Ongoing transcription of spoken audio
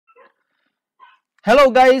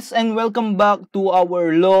Hello guys and welcome back to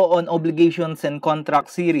our Law on Obligations and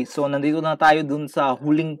Contract series. So nandito na tayo dun sa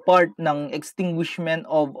huling part ng Extinguishment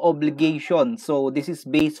of Obligation. So this is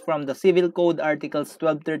based from the Civil Code Articles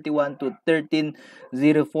 1231 to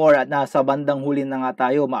 1304 at nasa bandang huli na nga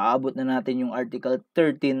tayo. Maaabot na natin yung Article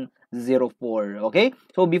 1304. Okay?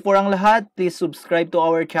 So before ang lahat, please subscribe to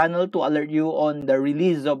our channel to alert you on the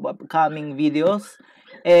release of upcoming videos.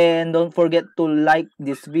 And don't forget to like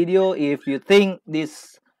this video if you think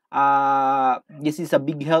this is a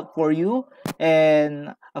big help for you.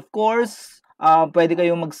 And of course, pwede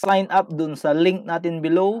kayong mag-sign up dun sa link natin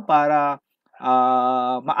below para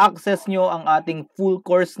ma-access nyo ang ating full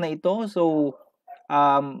course na ito. So,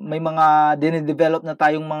 may mga dine-develop na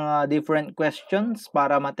tayong mga different questions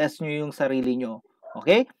para ma-test nyo yung sarili nyo.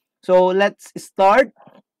 Okay? So, let's start.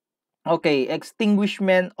 Okay,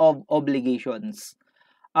 extinguishment of obligations.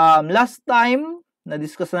 Last time,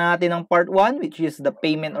 na-discuss na natin ang part 1, which is the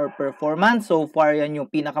payment or performance. So far, yan yung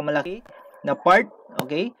pinakamalaki na part.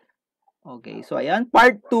 Okay? Okay, so ayan.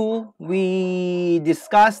 Part 2, we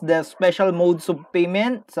discussed the special modes of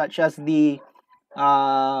payment, such as the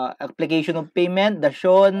application of payment,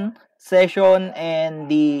 dacion, cession, and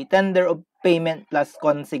the tender of payment plus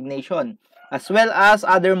consignation, as well as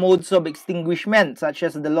other modes of extinguishment, such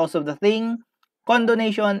as the loss of the thing,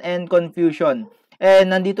 condonation, and confusion.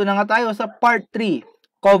 And nandito na nga tayo sa part 3,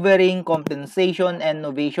 covering compensation and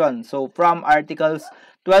novation. So, from Articles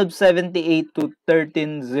 1278 to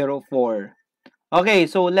 1304. Okay,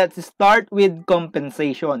 so let's start with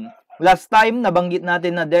compensation. Last time, nabanggit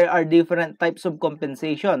natin na there are different types of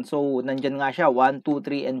compensation. So, nandyan nga siya, 1, 2,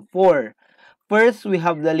 3, and 4. First, we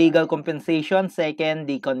have the legal compensation. Second,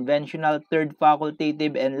 the conventional. Third,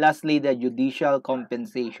 facultative. And lastly, the judicial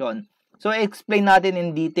compensation. So, explain natin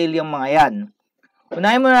in detail yung mga yan.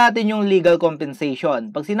 Unahin muna natin yung legal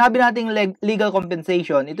compensation. Pag sinabi natin legal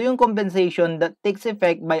compensation, ito yung compensation that takes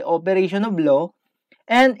effect by operation of law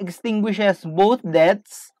and extinguishes both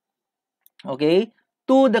debts, okay,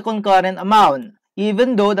 to the concurrent amount,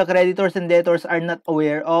 even though the creditors and debtors are not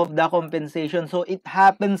aware of the compensation. So, it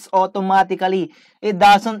happens automatically. It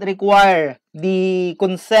doesn't require the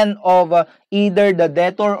consent of either the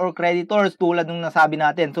debtor or creditors tulad ng nasabi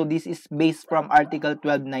natin. So, this is based from Article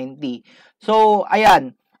 1290. So,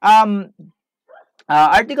 ayan.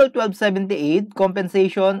 Article 1278,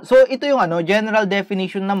 compensation. So, ito yung general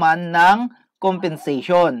definition naman ng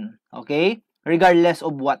compensation. Okay? Regardless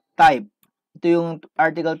of what type. Ito yung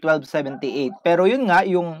Article 1278. Pero yun nga,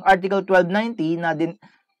 yung Article 1290 na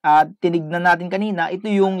tinignan natin kanina, ito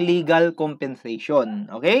yung legal compensation.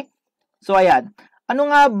 Okay? So, ayan. Ano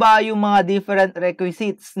nga ba yung mga different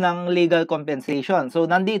requisites ng legal compensation? So,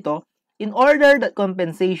 nandito, in order that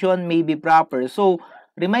compensation may be proper. So,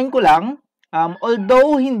 remind ko lang,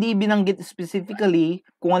 although hindi binanggit specifically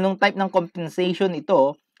kung anong type ng compensation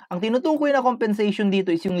ito, ang tinutukoy na compensation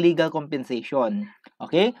dito is yung legal compensation.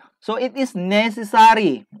 Okay? So, it is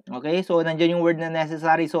necessary. Okay? So, nandiyan yung word na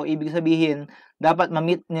necessary. So, ibig sabihin, dapat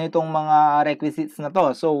ma-meet nyo itong mga requisites na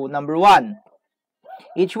to. So, number 1,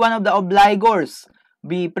 each one of the obligors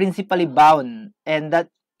be principally bound and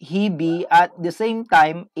that he be at the same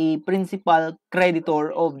time a principal creditor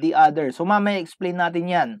of the other. So, mamaya explain natin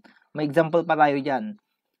yan. May example pa tayo dyan.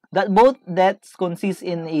 That both debts consist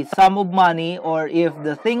in a sum of money, or if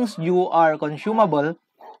the things due are consumable,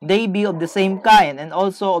 they be of the same kind and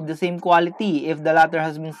also of the same quality if the latter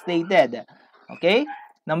has been stated. Okay?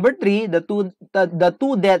 Number 3, the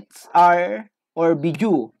two debts are or be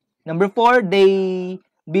due. Number 4, they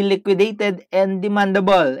be liquidated and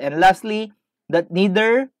demandable. And lastly, that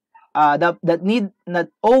neither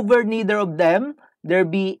over neither of them there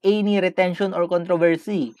be any retention or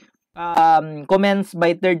controversy commenced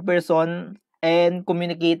by third person and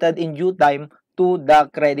communicated in due time to the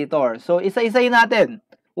creditor. So, isa-isayin natin.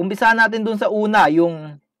 Umpisahan natin dun sa una,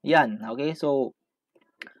 yung yan. Okay? So,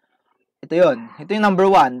 ito yun. Ito yung number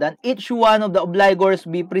 1. That each one of the obligors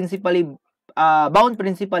be principally bound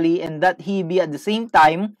principally and that he be at the same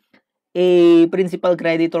time a principal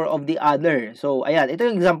creditor of the other. So, ayan. Ito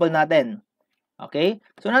yung example natin. Okay?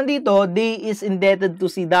 So, nandito, D is indebted to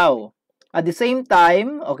C daw. At the same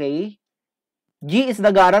time, okay, G is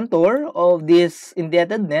the guarantor of this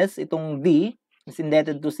indebtedness. Itong D is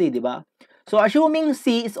indebted to C, di ba? So, assuming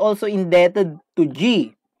C is also indebted to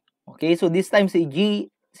G. Okay, so this time si G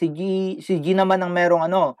naman ang merong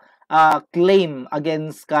claim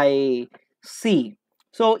against kay C.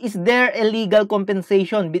 So, is there a legal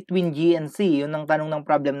compensation between G and C? Yun ang tanong ng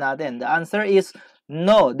problem natin. The answer is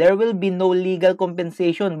no. There will be no legal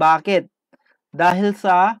compensation. Bakit? Dahil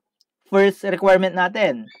sa first requirement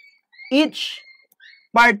natin. Each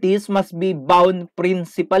parties must be bound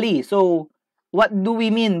principally. So, what do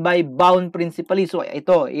we mean by bound principally? So,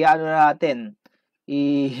 ito, i-ano natin,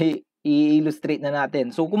 i-illustrate na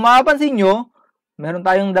natin. So, kung mapapansin nyo, meron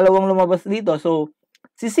tayong dalawang lumabas dito. So,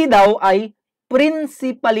 si C daw ay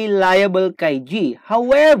principally liable kay G.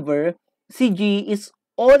 However, si G is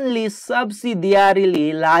only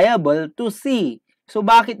subsidiarily liable to C. So,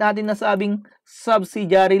 bakit natin nasabing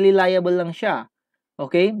subsidiarily liable lang siya?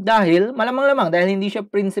 Okay? Dahil, malamang-lamang, dahil hindi siya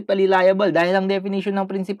principally liable. Dahil ang definition ng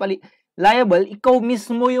principally liable, ikaw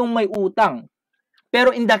mismo yung may utang.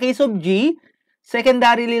 Pero in the case of G,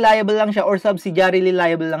 secondarily liable lang siya or subsidiarily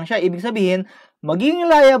liable lang siya. Ibig sabihin, magiging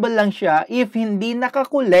liable lang siya if hindi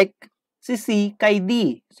nakakolect si C kay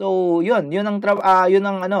D. So, yun ang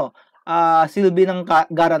silbi ng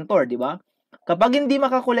guarantor, di ba? Kapag hindi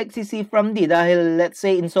makakolect si C from D dahil let's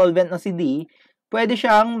say insolvent na si D, pwede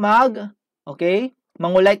siyang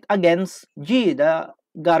mangolect against G, the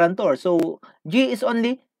guarantor. So, G is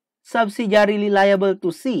only subsidiarily liable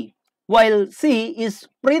to C, while C is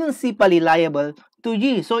principally liable to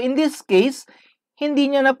G. So, in this case,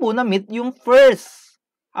 hindi niya na po na-meet yung first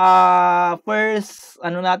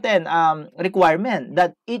requirement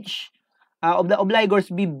that each of the obligors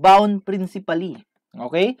be bound principally.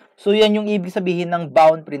 Okay? So, yan yung ibig sabihin ng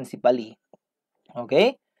bound principally.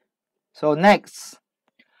 Okay? So, next.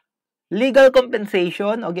 Legal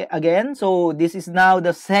compensation, okay, again, so this is now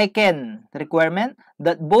the second requirement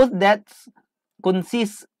that both debts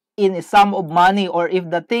consist in a sum of money, or if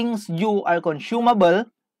the things due are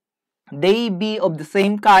consumable, they be of the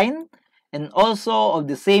same kind and also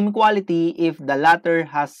of the same quality if the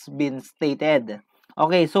latter has been stated.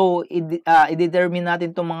 Okay, so i-determine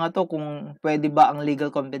natin itong mga to kung pwede ba ang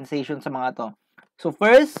legal compensation sa mga to. So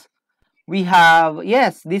first, we have,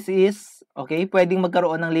 yes, this is, okay, pwedeng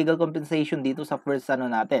magkaroon ng legal compensation dito sa first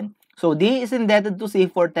natin. So, D is indebted to C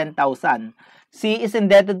for 10,000. C is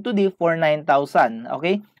indebted to D for 9,000.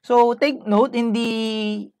 Okay? So, take note,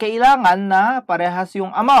 hindi kailangan na parehas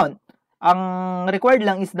yung amount. Ang required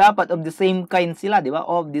lang is dapat of the same kind sila, di ba?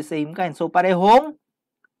 Of the same kind. So, parehong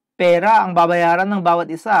pera ang babayaran ng bawat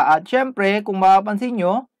isa. At syempre, kung mapapansin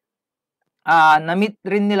nyo, na-meet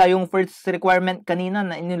rin nila yung first requirement kanina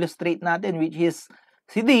na in-illustrate natin, which is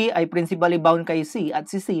si D ay principally bound kay C at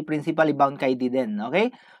si C principally bound kay D din. Okay?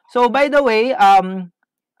 So, by the way,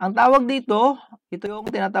 ang tawag dito, ito yung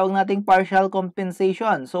tinatawag nating partial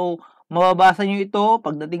compensation. So, mababasa nyo ito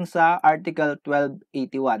pagdating sa Article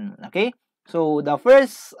 1281. Okay? So, the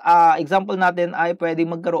first example natin ay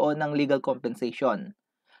pwedeng magkaroon ng legal compensation.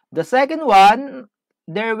 The second one,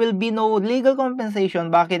 there will be no legal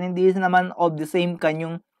compensation. Bakit? Hindi naman of the same kind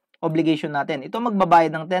yung obligation natin. Ito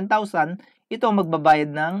magbabayad ng 10,000, ito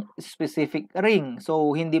magbabayad ng specific ring.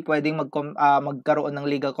 So, hindi pwedeng magkaroon ng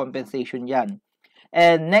legal compensation yan.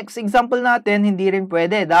 And next example natin, hindi rin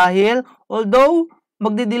pwede dahil although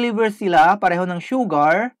magde-deliver sila pareho ng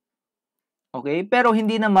sugar, okay, pero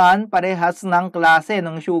hindi naman parehas ng klase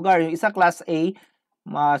ng sugar. Yung isa class A,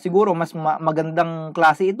 siguro mas magandang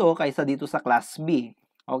klase ito kaysa dito sa class B.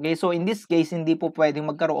 Okay, so in this case, hindi po pwedeng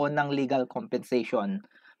magkaroon ng legal compensation.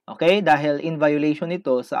 Okay, dahil in violation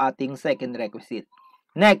ito sa ating second requisite.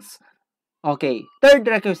 Next, okay, third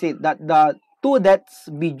requisite, that the two debts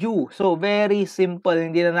be due. So, very simple.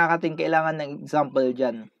 Hindi na natin kailangan ng example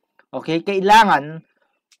dyan. Okay, kailangan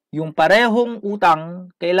yung parehong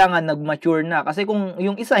utang, kailangan nag-mature na. Kasi kung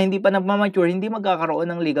yung isa hindi pa nag-mature, hindi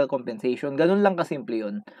magkakaroon ng legal compensation. Ganun lang kasimple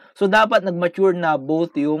yun. So, dapat nag-mature na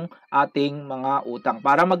both yung ating mga utang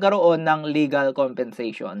para magkaroon ng legal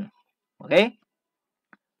compensation. Okay?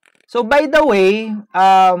 So, by the way,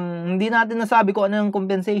 hindi natin nasabi kung ano yung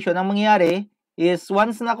compensation. Ang mangyayari is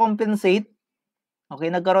once na-compensate, okay,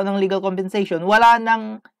 nagkaroon ng legal compensation, wala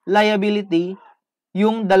nang liability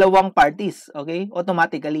yung dalawang parties, okay?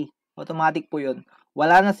 Automatically. Automatic po yun.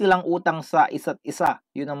 Wala na silang utang sa isa't isa.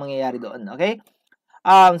 Yun ang mangyayari doon, okay?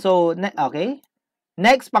 Okay.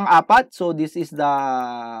 Next, pang-apat. So, this is the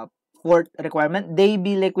fourth requirement. They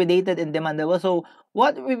be liquidated and demandable. So,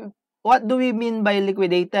 what do we mean by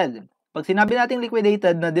liquidated? Pag sinabi natin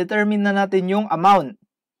liquidated, na-determine na natin yung amount.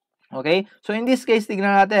 Okay? So, in this case,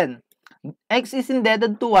 tignan natin. X is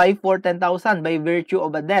indebted to Y for 10,000 by virtue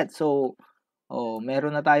of a debt. So,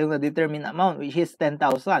 meron na tayong na-determine amount, which is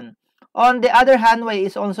 10,000. On the other hand, Y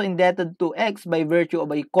is also indebted to X by virtue of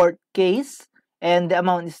a court case, and the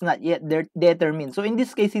amount is not yet determined. So, in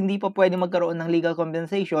this case, hindi pa pwede magkaroon ng legal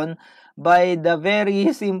compensation by the very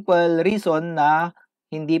simple reason na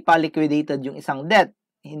hindi pa liquidated yung isang debt.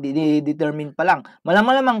 Hindi determined pa lang.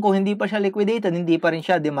 Malamang kung hindi pa siya liquidated, hindi pa rin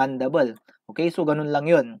siya demandable. Okay? So, ganun lang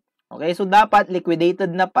yun. Okay, so dapat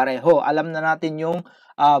liquidated na pareho. Alam na natin yung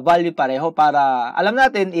value pareho para alam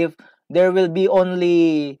natin if there will be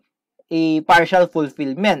only a partial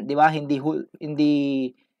fulfillment, di ba? Hindi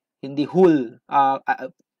whole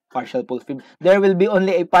partial fulfillment. There will be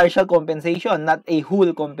only a partial compensation, not a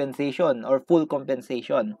whole compensation or full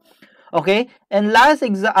compensation. Okay? And last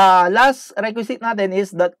requisite natin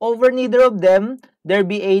is that over neither of them there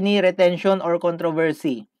be any retention or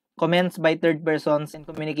controversy commenced by third persons and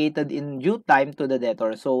communicated in due time to the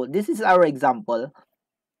debtor. So, this is our example.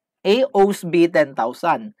 A owes B 10,000.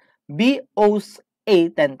 B owes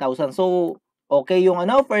A 10,000. So, okay yung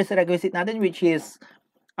first requisite natin, which is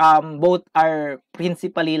both are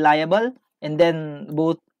principally liable and then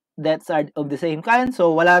both debts are of the same kind.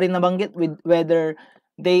 So, wala rin nabanggit with whether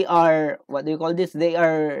they are, what do you call this? They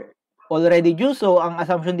are already due. So, ang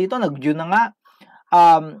assumption dito, nag-due na nga.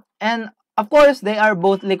 And of course, they are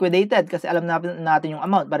both liquidated kasi alam natin yung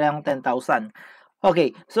amount, parehong 10,000.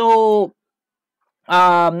 Okay, so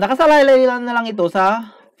nakasalalay na lang ito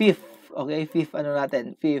sa fifth. Okay, fifth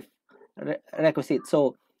requisite.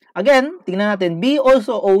 So, again, tingnan natin, B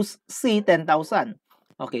also owes C 10,000.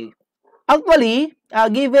 Okay. Actually,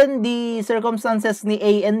 given the circumstances ni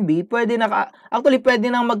A and B, pwede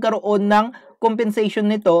nang magkaroon ng compensation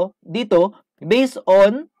nito dito based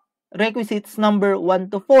on requisites number 1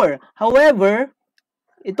 to 4. However,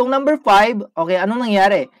 itong number 5, okay, anong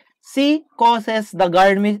nangyari? C causes the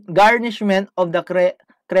garnishment of the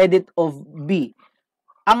credit of B.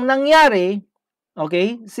 Ang nangyari,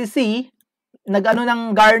 okay, si C, nag-ano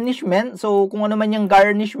ng garnishment. So, kung ano man yung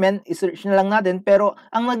garnishment, isearch na lang natin. Pero,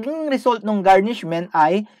 ang naging result ng garnishment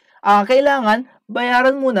ay, kailangan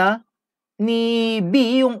bayaran muna ni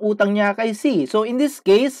B yung utang niya kay C. So, in this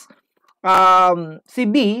case, si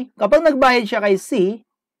B, kapag nagbayad siya kay C,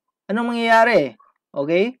 anong mangyayari?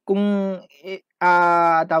 Okay? Kung,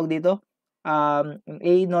 tawag dito,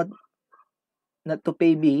 A not to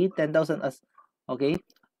pay B, 10,000 as, okay?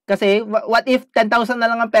 Kasi, what if 10,000 na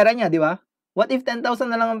lang ang pera niya, di ba? What if 10,000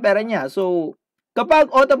 na lang ang pera niya? So,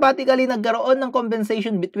 kapag automatically nagkaroon ng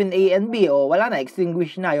compensation between A and B, wala na,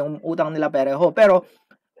 extinguish na yung utang nila pareho. Pero,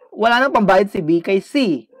 wala nang pambayad si B kay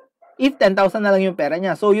C. If 10,000 na lang yung pera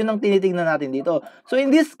niya. So, yun ang tinitingnan natin dito. So,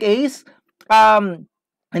 in this case,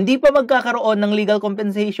 hindi pa magkakaroon ng legal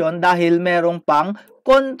compensation dahil merong pang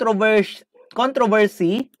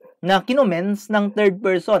controversy na kinommence ng third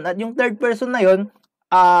person. At yung third person na yun,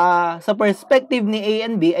 sa perspective ni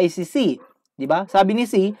A and B ay si C. Diba? Sabi ni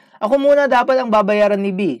C, ako muna dapat ang babayaran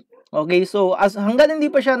ni B. Okay, so hanggang hindi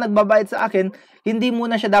pa siya nagbabayad sa akin, hindi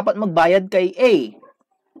muna siya dapat magbayad kay A.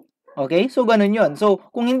 Okay? So, ganun yon. So,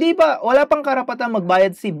 kung wala pang karapatan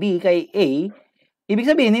magbayad si B kay A, ibig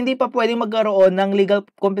sabihin, hindi pa pwedeng magkaroon ng legal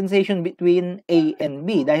compensation between A and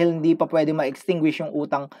B dahil hindi pa pwedeng ma-extinguish yung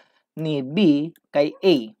utang ni B kay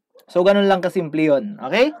A. So, ganun lang kasimple yun.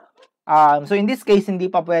 Okay? So, in this case, hindi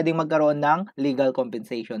pa pwedeng magkaroon ng legal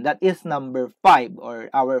compensation. That is number 5 or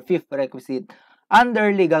our fifth requisite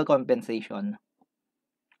under legal compensation.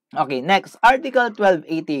 Okay, next, Article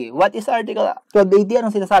 1280. What is Article 1280?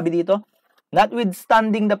 Anong sinasabi dito?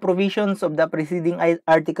 Notwithstanding the provisions of the preceding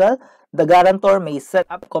article, the guarantor may set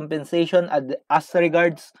up compensation as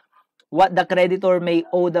regards what the creditor may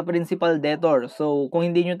owe the principal debtor. So,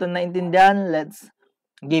 kung hindi nyo ito naintindihan, let's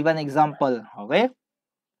give an example. Okay?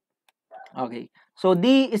 Okay. So,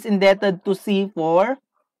 D is indebted to C for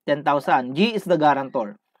 10,000. G is the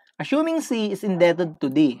guarantor. Assuming C is indebted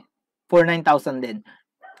to D for 9,000 din.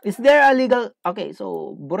 Is there a legal... Okay,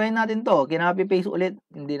 so, burahin natin to. Kinopy-paste ulit.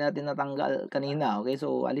 Hindi natin natanggal kanina. Okay,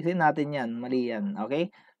 so, alisin natin yan. Mali yan. Okay?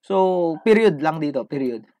 So, period lang dito.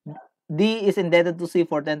 Period. D is indebted to C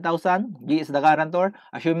for 10,000. G is the guarantor.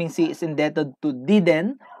 Assuming C is indebted to D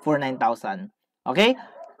then for 9,000. Okay?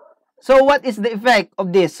 So, what is the effect of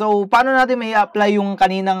this? So, paano natin may apply yung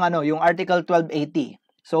kaninang yung Article 1280?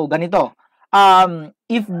 So, ganito.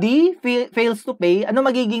 If D fails to pay, ano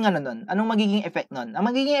magiging nun? Anong magiging effect nun? Ang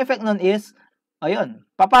magiging effect nun is, ayun,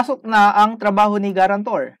 papasok na ang trabaho ni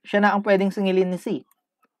guarantor. Siya na ang pwedeng singilin ni C.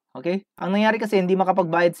 Okay? Ang nangyari kasi, hindi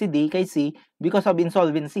makapagbayad si D kay C because of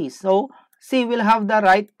insolvency. So, C will have the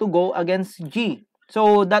right to go against G.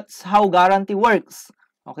 So, that's how guarantee works.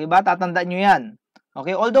 Okay ba? Tatandaan nyo yan.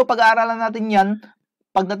 Okay? Although, pag-aaralan natin yan,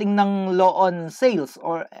 pagdating ng law on sales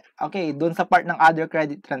or, okay, dun sa part ng other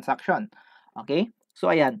credit transaction. Okay? So,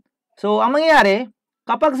 ayan. So, ang mangyayari,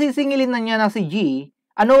 kapag sisingilin na niya na si G,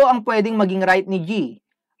 ano ang pwedeng maging right ni G?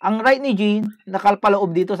 Ang right ni G,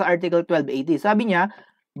 nakalpaloob dito sa Article 1280. Sabi niya,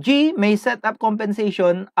 G may set up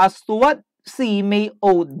compensation as to what C may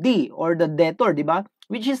owe D or the debtor, di ba?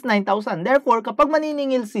 Which is 9,000. Therefore, kapag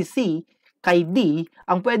maniningil si C kay D,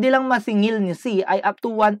 ang pwede lang masingil ni C ay up to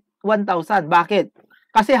 1,000. Bakit?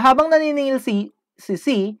 Kasi habang naniningil si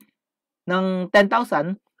C ng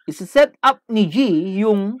 10,000, isi-set up ni G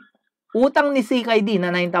yung utang ni C kay D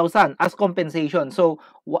na 9,000 as compensation. So,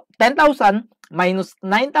 10,000 minus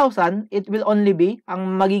 9,000, it will only be,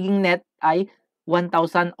 ang magiging net ay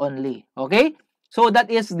 1,000 only. Okay? So,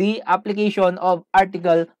 that is the application of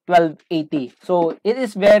Article 1280. So, it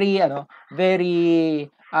is very,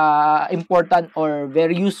 very important or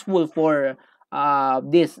very useful for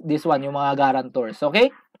this one, yung mga guarantors.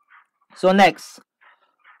 Okay? So, next.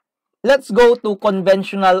 Let's go to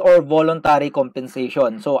conventional or voluntary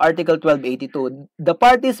compensation. So, Article 1282. The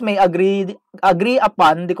parties may agree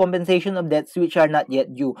upon the compensation of debts which are not yet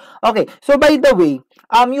due. Okay. So, by the way,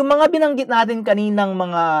 yung mga binanggit natin kaninang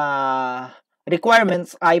mga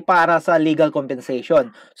requirements ay para sa legal compensation.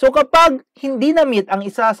 So, kapag hindi na-meet ang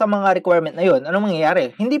isa sa mga requirement na yun, anong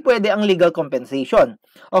mangyayari? Hindi pwede ang legal compensation.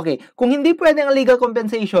 Okay. Kung hindi pwede ang legal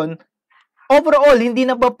compensation, overall, hindi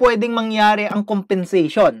na ba pwedeng mangyari ang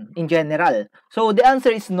compensation in general? So, the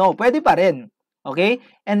answer is no. Pwede pa rin. Okay?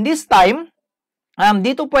 And this time,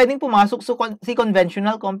 dito pwedeng pumasok si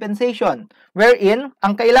conventional compensation. Wherein,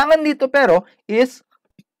 ang kailangan dito pero is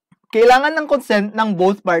kailangan ng consent ng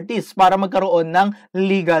both parties para magkaroon ng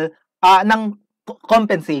legal, ng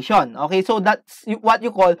compensation. Okay, so that's what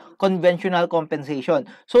you call conventional compensation.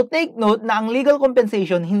 So take note na ang legal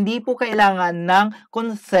compensation hindi po kailangan ng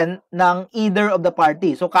consent ng either of the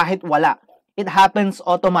party. So kahit wala, it happens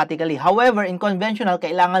automatically. However, in conventional,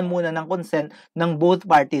 kailangan muna ng consent ng both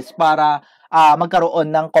parties para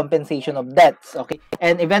magkaroon ng compensation of debts. Okay,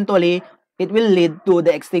 and eventually it will lead to the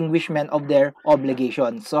extinguishment of their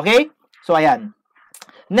obligations. Okay, so ayan.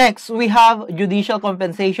 Next, we have judicial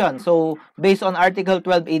compensation. So, based on Article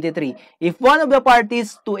 1283, if one of the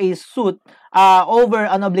parties to a suit over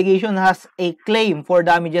an obligation has a claim for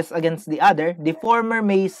damages against the other, the former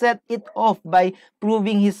may set it off by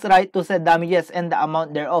proving his right to said damages and the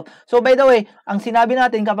amount thereof. So, by the way, ang sinabi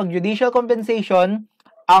natin kapag judicial compensation,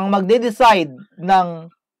 ang magde-decide ng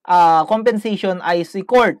compensation ay si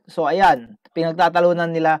court. So, ayan,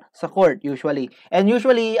 pinagtatalunan nila sa court usually. And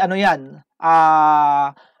usually, ano yan,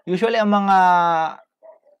 usually ang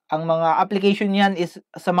mga application niyan is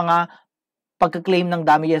sa mga pagka-claim ng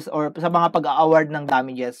damages or sa mga pag-award ng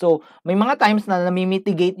damages. So, may mga times na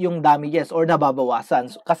nami-mitigate yung damages or nababawasan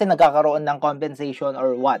kasi nagkakaroon ng compensation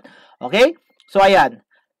or what. Okay? So, ayan.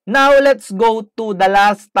 Now, let's go to the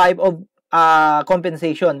last type of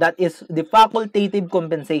compensation. That is the facultative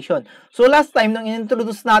compensation. So, last time, nung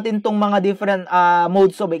in-introduce natin tong mga different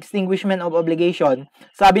modes of extinguishment of obligation,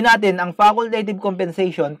 sabi natin, ang facultative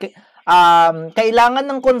compensation, kailangan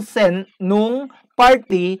ng consent nung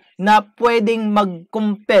party na pwedeng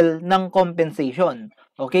mag-compel ng compensation.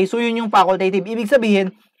 Okay? So, yun yung facultative. Ibig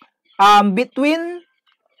sabihin, between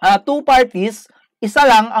two parties, isa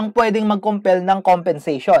lang ang pwedeng mag-compel ng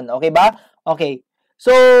compensation. Okay ba? Okay.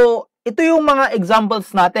 So, ito yung mga examples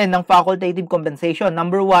natin ng facultative compensation.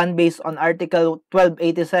 Number 1, based on Article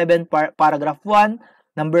 1287, paragraph 1.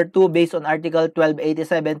 Number 2, based on Article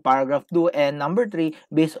 1287, paragraph 2. And number 3,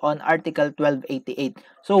 based on Article 1288.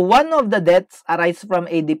 So, one of the debts arise from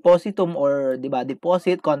a depositum or,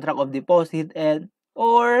 deposit, contract of deposit, and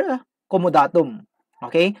or comodatum.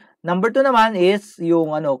 Okay? Number 2 naman is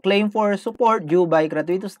yung claim for support due by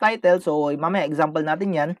gratuitous title. So, mamaya example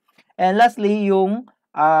natin yan. And lastly, yung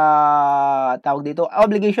tawag dito,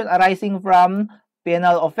 obligation arising from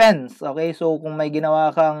penal offense. Okay? So, kung may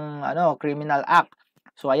ginawa kang criminal act.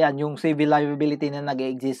 So, ayan, yung civil liability na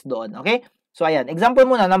nag-exist doon. Okay? So, ayan. Example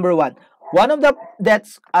muna, number 1. One of the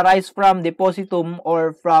debts arise from depositum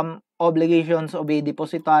or from obligations of a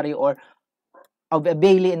depositary or of a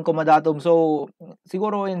bailey and comodatum. So,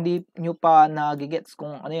 siguro hindi nyo pa nagigets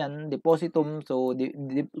kung ano yan, depositum. So,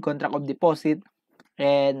 contract of deposit.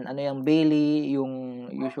 And yung bailey, yung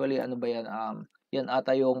usually ano ba yan? Yan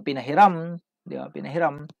ata yung pinahiram, di ba?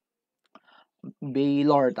 Pinahiram.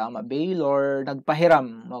 Bailor, tama. Bailor,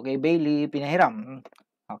 nagpahiram. Okay, bailey, pinahiram.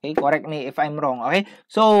 Okay, correct me if I'm wrong. Okay?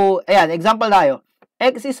 So, ayan, example tayo.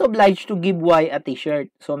 X is obliged to give Y a t-shirt.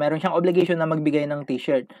 So, meron siyang obligation na magbigay ng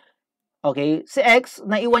t-shirt. Okay? Si X,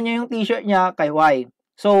 naiwan niya yung t-shirt niya kay Y.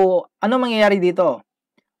 So, ano mangyayari dito?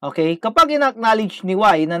 Okay, kapag in-acknowledge ni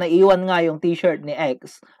Y na naiwan nga yung t-shirt ni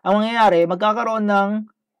X, ang mangyayari, magkakaroon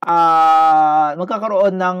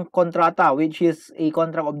ng kontrata which is a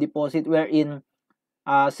contract of deposit wherein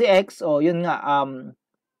si X, yun nga,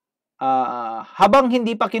 habang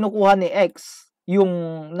hindi pa kinukuha ni X yung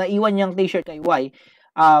naiwan niyang t-shirt kay Y,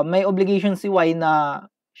 may obligation si Y na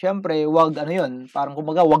syempre, wag parang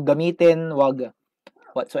kumbaga, wag gamitin, wag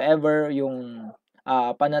whatsoever, yung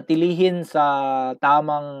panatilihin sa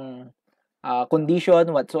tamang condition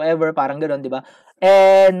whatsoever, parang gano'n, di ba?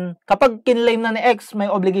 And kapag kinlaim na ni X, may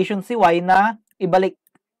obligation si Y na ibalik,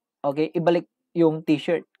 okay, ibalik yung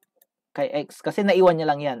t-shirt kay X kasi naiwan niya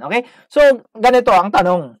lang yan, okay? So, ganito ang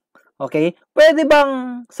tanong, okay? Pwede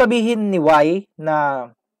bang sabihin ni Y na,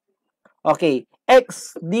 okay,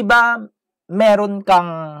 X, di ba meron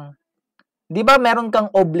kang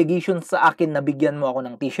obligation sa akin na bigyan mo ako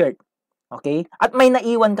ng t-shirt, okay? At may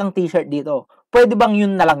naiwan kang t-shirt dito. Pwede bang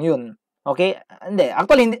yun na lang yun? Okay? Hindi.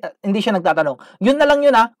 Actually, hindi siya nagtatanong. Yun na lang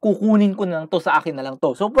yun kukunin ko na lang to, sa akin na lang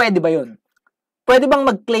to. So, pwede ba yun? Pwede bang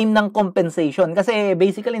mag-claim ng compensation? Kasi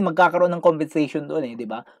basically, magkakaroon ng compensation doon di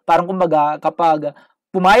ba? Parang kumbaga, kapag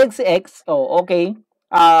pumayag si X, okay,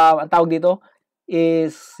 ang tawag dito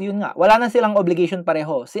is, yun nga, wala na silang obligation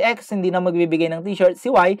pareho. Si X, hindi na magbibigay ng t-shirt.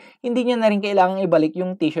 Si Y, hindi niya na rin kailangang ibalik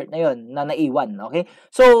yung t-shirt na yun, na naiwan, okay?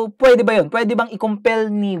 So, pwede ba yun? Pwede bang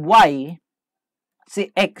i-compel ni Y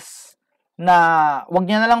si X na wag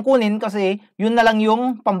niya na lang kunin kasi yun na lang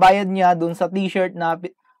yung pambayad niya dun sa t-shirt na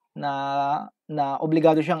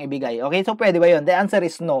obligado siyang ibigay. Okay? So, pwede ba yun? The answer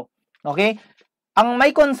is no. Okay? Ang may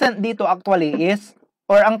consent dito actually is,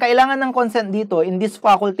 or ang kailangan ng consent dito in this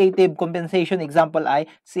facultative compensation example ay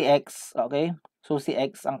si X. Okay? So, si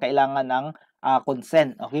X ang kailangan ng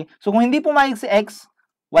consent. Okay? So, kung hindi pumayag si X,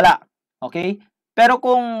 wala. Okay? Pero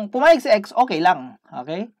kung pumayag si X, okay lang.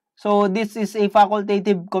 Okay? So, this is a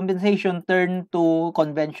facultative compensation turn to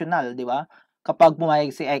conventional, di ba? Kapag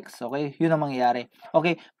pumayag si X, okay? Yun ang mangyayari.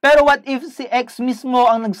 Okay? Pero what if si X mismo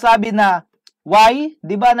ang nagsabi na, Y,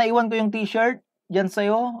 di ba naiwan ko yung t-shirt dyan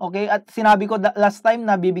sa'yo? Okay? At sinabi ko last time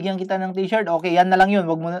na bibigyan kita ng t-shirt. Okay, yan na lang yun.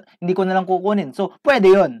 Wag mo na, hindi ko na lang kukunin. So,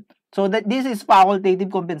 pwede yun. So, this is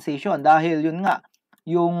facultative compensation. Dahil yun nga,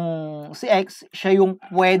 yung si X, siya yung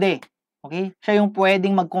pwede. Okay? Siya yung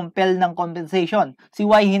pwedeng mag-compel ng compensation. Si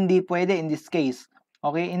Y hindi pwede in this case.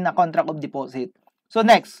 Okay? In a contract of deposit. So,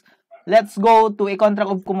 next. Let's go to a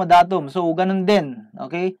contract of comodatum. So, ganun din.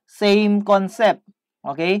 Okay? Same concept.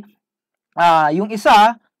 Okay? Yung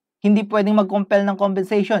isa, hindi pwedeng mag-compel ng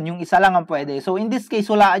compensation. Yung isa lang ang pwede. So, in this case,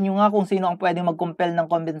 hulaan nyo nga kung sino ang pwedeng mag-compel ng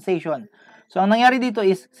compensation. So, ang nangyari dito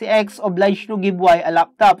is, si X obliged to give Y a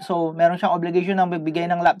laptop. So, meron siyang obligation ng bibigay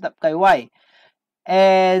ng laptop kay Y.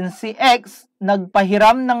 And si X,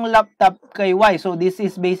 nagpahiram ng laptop kay Y. So, this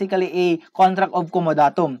is basically a contract of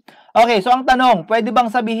comodatum. Okay, so ang tanong, pwede bang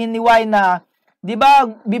sabihin ni Y na, di ba,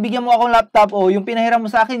 bibigyan mo akong laptop, yung pinahiram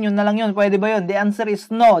mo sa akin, yun na lang yun. Pwede ba yun? The answer is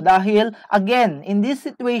no. Dahil, again, in this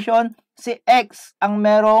situation, si X ang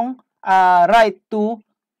merong right to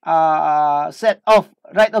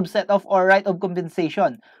right of or right of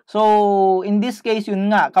compensation. So, in this case,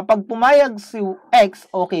 yun nga, kapag pumayag si X,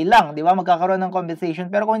 okay lang, di ba? Magkakaroon ng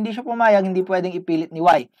compensation. Pero kung hindi siya pumayag, hindi pwedeng ipilit ni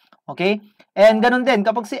Y. Okay? And ganun din,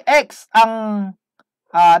 kapag si X ang,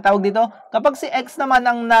 tawag dito, kapag si X naman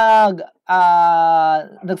ang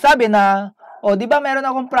nagsabi na, di ba meron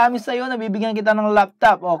akong promise sa'yo na bibigyan kita ng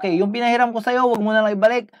laptop. Okay, yung pinahiram ko sa'yo, wag mo na lang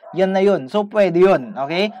ibalik. Yan na yun. So, pwede yun.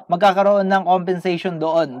 Okay? Magkakaroon ng compensation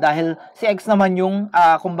doon. Dahil si X naman yung,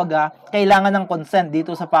 kumbaga, kailangan ng consent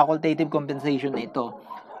dito sa facultative compensation na ito.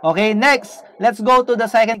 Okay, next. Let's go to the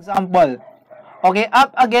second example. Okay,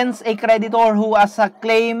 up against a creditor who has a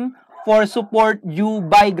claim for support due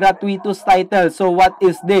by gratuitous title. So, what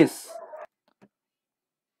is this?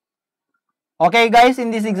 Okay, guys,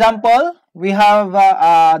 in this example, we have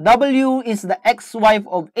W is the ex-wife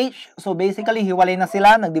of H. So, basically, hiwalay na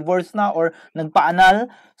sila, nag-divorce na, or nagpa-annul.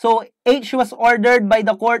 So, H was ordered by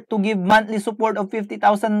the court to give monthly support of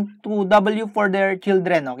 50,000 to W for their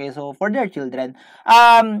children. Okay, so, for their children.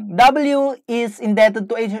 W is indebted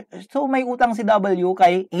to H. So, may utang si W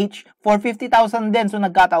kay H for 50,000 din. So,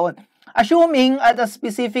 nagkataon. Assuming at a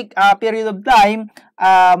specific period of time,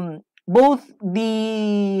 both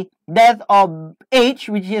the death of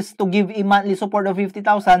H, which is to give a monthly support of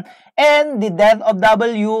 50,000, and the death of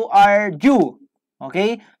W are due.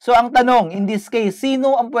 Okay? So, ang tanong, in this case,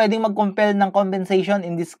 sino ang pwedeng mag-compel ng compensation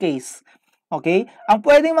in this case? Okay? Ang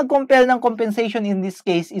pwedeng mag-compel ng compensation in this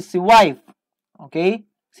case is si wife. Okay?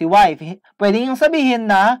 Si wife. Pwedeng yung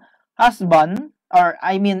sabihin na husband, or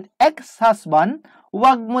I mean ex-husband,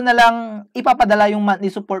 wag mo na lang ipapadala yung monthly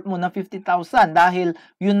support mo na 50,000 dahil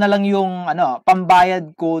yun na lang yung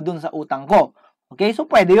pambayad ko dun sa utang ko. Okay? So,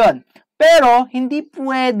 pwede yun. Pero, hindi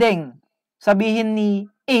pwedeng sabihin ni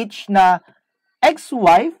H na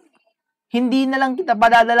ex-wife, hindi na lang kita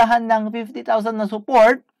padadalahan ng 50,000 na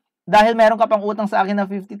support dahil meron ka pang utang sa akin na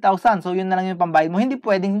 50,000. So, yun na lang yung pambayad mo. Hindi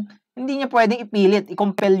pwedeng hindi niya pwedeng ipilit,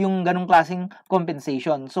 i-compel yung ganong klaseng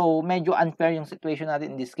compensation. So, medyo unfair yung situation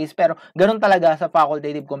natin in this case. Pero, ganon talaga sa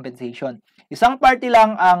facultative compensation. Isang party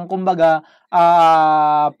lang ang, kumbaga,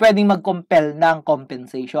 pwedeng mag-compel ng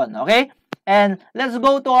compensation. Okay? And let's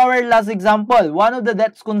go to our last example. One of the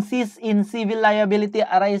debts consists in civil liability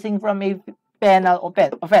arising from a penal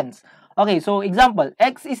offense. Okay, so example,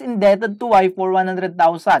 X is indebted to Y for 100,000.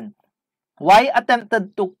 Y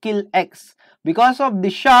attempted to kill X. Because of the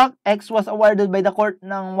shock, X was awarded by the court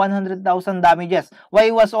ng 100,000 damages. Y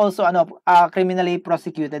was also criminally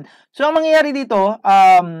prosecuted. So, ang mangyayari dito,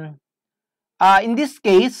 in this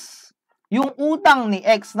case, yung utang ni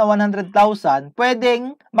X na 100,000,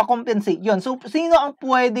 pwedeng makompensate yun. So, sino ang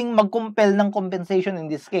pwedeng mag-compel ng compensation in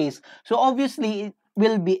this case? So, obviously, it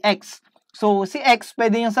will be X. So, si X,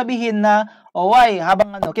 pwede niyang sabihin na, Y,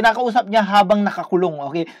 habang kinakausap niya habang nakakulong,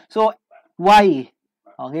 okay? So, Y,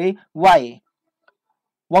 okay? Y.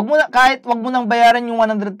 Kahit wag mo nang bayaran yung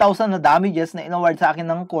 100,000 na damages na inaward sa akin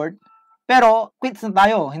ng court, pero quits na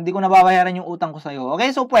tayo. Hindi ko na babayaran yung utang ko sa'yo.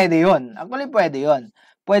 Okay? So, pwede yun. Actually, pwede yun.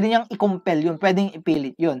 Pwede niyang i-compel yun. Pwedeng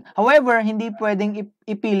ipilit yun. However, hindi pwedeng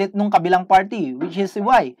ipilit nung kabilang party, which is si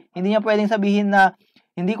Y. Hindi niya pwedeng sabihin na,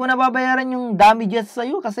 hindi ko na babayaran yung damages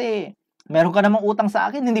sa'yo kasi meron ka namang utang sa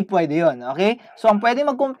akin. Hindi pwede yun. Okay? So, ang pwedeng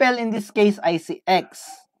mag-compel in this case ay si X.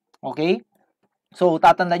 Okay? So,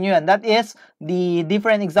 tatandaan nyo yan. That is the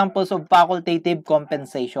different examples of facultative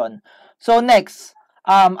compensation. So, next,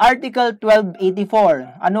 Article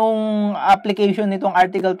 1284. Anong application nitong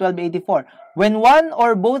Article 1284? When one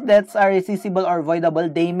or both debts are rescissible or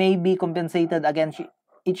voidable, they may be compensated against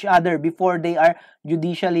each other before they are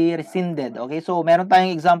judicially rescinded. Okay, so meron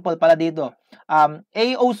tayong example pala dito. A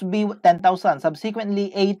owes B 10,000.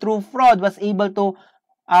 Subsequently, A through fraud was able to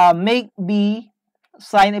make B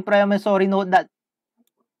sign a promissory note that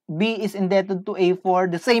B is indebted to A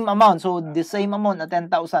for the same amount. So, the same amount na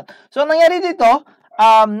 10,000. So, nangyari dito,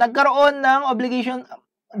 nagkaroon ng obligation,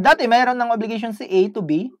 dati mayroon ng obligation si A to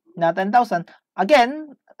B na 10,000.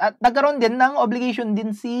 Again, at nagkaroon din ng obligation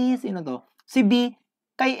din si, sino to? Si B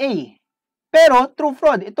kay A. Pero, through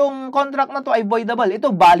fraud, itong contract na to ay voidable.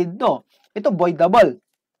 Ito, valid to. Ito, voidable.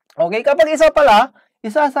 Okay? Kapag isa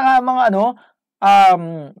sa mga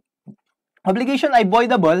obligation ay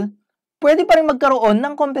voidable, pwede pa rin magkaroon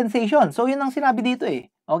ng compensation. So, yun ang sinabi dito eh.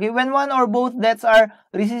 Okay, when one or both debts are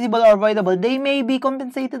rescissible or voidable, they may be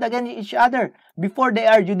compensated against each other before they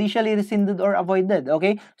are judicially rescinded or avoided.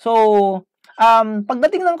 Okay? So,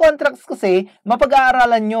 pagdating ng contracts kasi,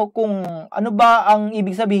 mapag-aaralan nyo kung ano ba ang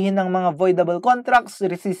ibig sabihin ng mga voidable contracts,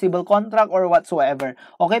 rescissible contract, or whatsoever.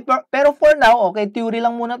 Okay? Pero for now, okay, theory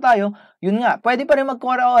lang muna tayo. Yun nga, pwede pa rin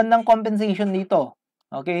magkaroon ng compensation dito.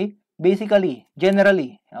 Okay? Basically,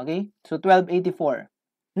 generally, okay? So, 1284.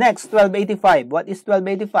 Next, 1285. What is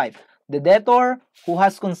 1285? The debtor who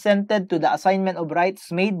has consented to the assignment of rights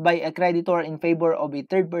made by a creditor in favor of a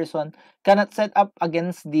third person cannot set up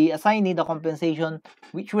against the assignee the compensation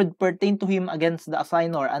which would pertain to him against the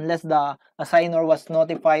assignor unless the assignor was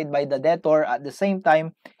notified by the debtor at the same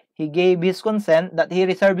time he gave his consent that he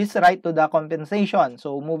reserved his right to the compensation.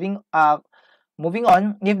 So, moving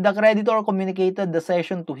on, if the creditor communicated the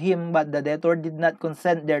cession to him but the debtor did not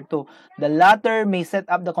consent thereto, the latter may set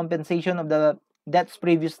up the compensation of the debts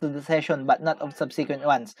previous to the cession but not of subsequent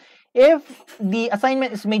ones. If the assignment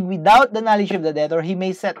is made without the knowledge of the debtor, he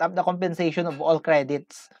may set up the compensation of all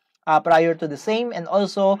credits prior to the same and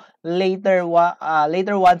also later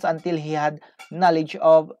ones until he had knowledge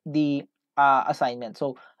of the assignment.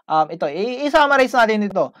 So, ito, i-summarize natin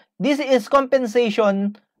ito. This is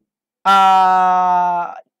compensation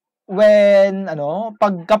when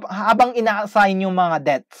habang ina-assign yung mga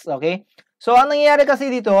debts, okay? So ang nangyayari kasi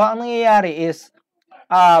dito, is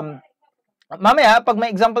mamaya pag may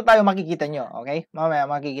example tayo makikita nyo, okay? Mamaya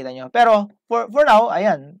makikita nyo. Pero for now,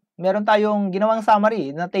 ayan, meron tayong ginawang summary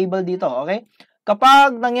na table dito, okay?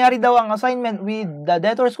 Kapag nangyari daw ang assignment with the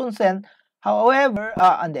debtor's consent, however,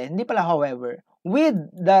 with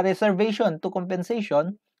the reservation to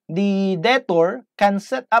compensation, the debtor can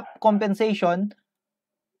set up compensation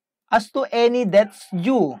as to any debts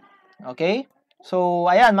due. Okay? So,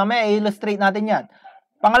 ayan, mamaya i-illustrate natin yan.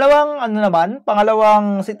 Pangalawang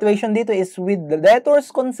situation dito is with the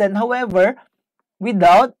debtor's consent, however,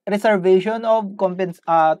 without reservation of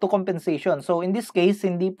compensation. So, in this case,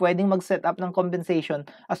 hindi pwedeng mag-set up ng compensation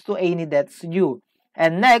as to any debts due.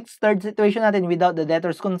 And next, third situation natin, without the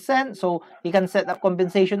debtor's consent, so he can set up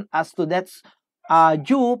compensation as to debts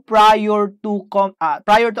due prior to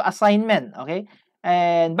assignment, okay?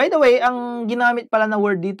 And by the way, ang ginamit pala na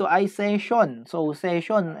word dito ay session. So,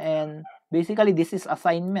 session, and basically this is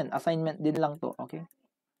assignment. Assignment din lang to, okay?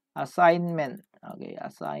 Assignment. Okay,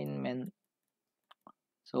 assignment.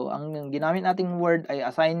 So, ang ginamit nating word ay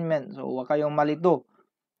assignment. So, huwag kayong malito.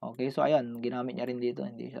 Okay, so ayan, ginamit niya rin dito.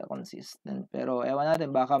 Hindi siya consistent. Pero, ewan natin,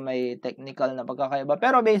 baka may technical na pagkakaiba.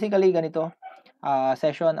 Pero, basically, ganito.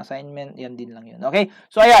 Session, assignment, yan din lang yun. Okay,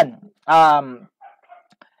 so ayan.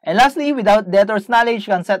 And lastly, without debtor's knowledge,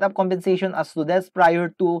 can set up compensation as to debts prior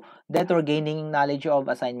to debtor gaining knowledge of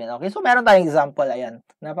assignment. Okay, so meron tayong example. Ayan,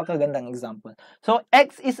 napakagandang example. So,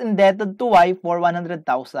 X is indebted to Y for 100,000.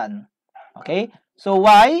 Okay, so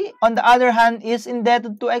Y, on the other hand, is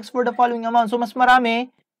indebted to X for the following amount. So, mas marami,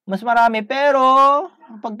 pero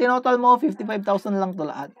pag tinotal mo, 55,000 lang to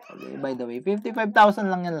lahat. Okay, by the way, 55,000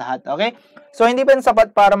 lang yan lahat. Okay, so hindi pa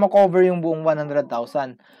sapat para ma-cover yung buong 100,000.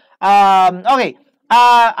 Okay.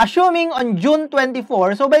 Assuming on June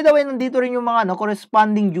 24, so by the way, nandito rin yung mga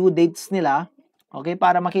corresponding due dates nila. Okay,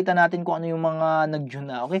 para makita natin kung ano yung mga nag-June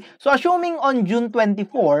na. Okay, so assuming on June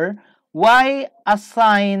 24, Y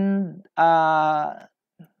assigned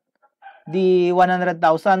the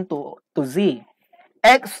 100,000 to Z.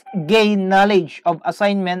 X gain knowledge of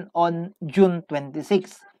assignment on June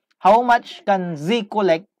 26. How much can Z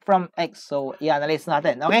collect from X? So, i-analyze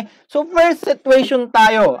natin. Okay? So, first situation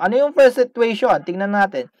tayo. Ano yung first situation? Tingnan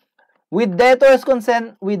natin. With debtor's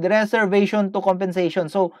consent, with reservation to compensation.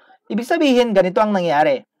 So, ibig sabihin, ganito ang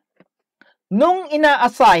nangyari. Nung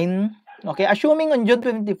ina-assign, okay, assuming on June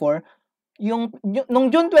 24, nung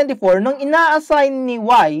June 24, nung ina-assign ni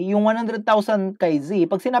Y, yung 100,000 kay Z,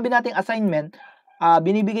 pag sinabi nating assignment,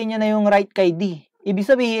 binibigay niya na yung right kay D. Ibig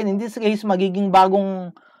sabihin, in this case, magiging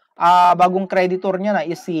bagong creditor niya na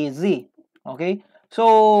is si Z. Okay?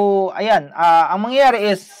 So, ayan, ang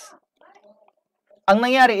nangyayari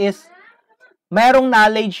is, merong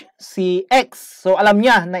knowledge si X. So, alam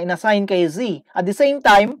niya na inassign kay Z. At the same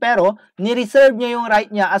time, pero, ni-reserve niya yung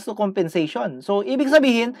right niya as to compensation. So, ibig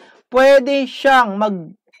sabihin, pwede siyang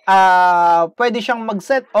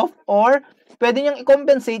mag-set off or pwede niyang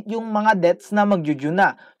i-compensate yung mga debts na mag-due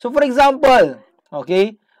na. So, for example,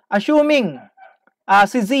 okay, assuming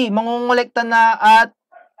si Z, mangungulekta na at,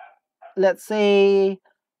 let's say,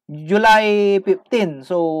 July 15.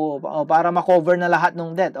 So, para ma-cover na lahat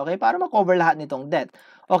ng debt. Okay? Para ma-cover lahat nitong debt.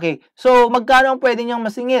 Okay. So, magkano ang pwede niyang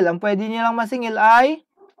masingil? Ang pwede niyang masingil ay,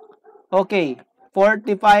 okay,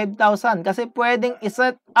 45,000. Kasi pwedeng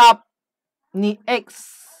iset up ni X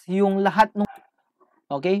yung lahat ng,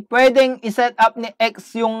 okay? Pwedeng iset up ni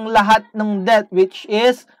X yung lahat ng debt, which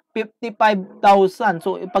is 55,000.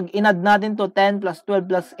 So, pag inad natin to 10 plus 12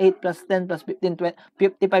 plus 8 plus 10 plus 15, 20,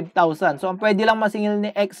 55,000. So, ang pwede lang masingil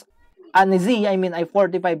ni X, ni Z, I mean, ay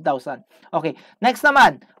 45,000. Okay. Next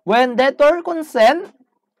naman, when debtor consent,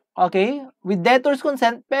 okay, with debtor's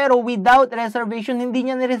consent, pero without reservation,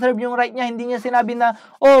 hindi niya ni-reserve yung right niya. Hindi niya sinabi na,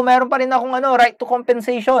 oh, meron pa rin akong right to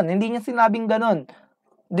compensation. Hindi niya sinabing ganun.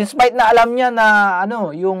 Despite na alam niya na,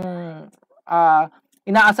 yung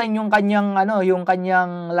ina-assign yung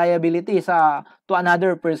kanyang liability to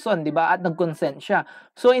another person, 'di ba? At nag-consent siya.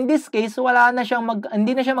 So in this case,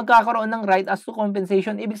 hindi na siya magkakaroon ng right as to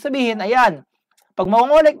compensation. Ibig sabihin, ayan, pag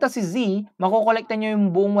mangongolekta si Z, makokolekta niya yung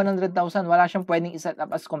buong 100,000, wala siyang pwedeng i-set up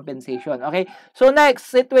as compensation. Okay? So next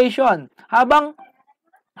situation, habang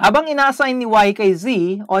ina-assign ni Y kay Z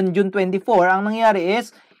on June 24, ang nangyari is,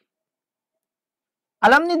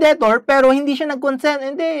 alam ni debtor, pero hindi siya nag-consent.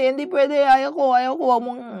 Hindi pwede. Ayaw ko,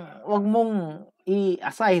 wag mong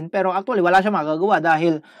i-assign. Pero actually, wala siya magagawa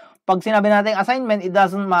dahil pag sinabi natin assignment, it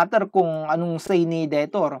doesn't matter kung anong say ni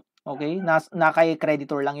debtor. Okay? Na kay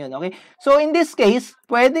creditor lang yun. Okay? So, in this case,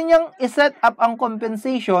 pwede niyang i-set up ang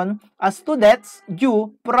compensation as to debts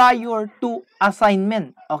due prior to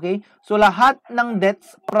assignment. Okay? So, lahat ng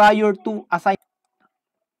debts prior to assignment.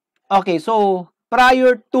 Okay, so,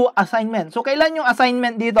 prior to assignment. So, kailan yung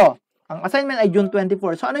assignment dito? Ang assignment ay June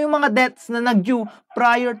 24. So, ano yung mga debts na nag-due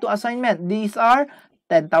prior to assignment? These are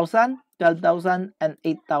 10,000, 12,000, and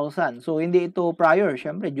 8,000. So, hindi ito prior.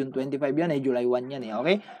 Siyempre, June 25 yan July 1 yan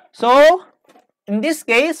okay? So, in this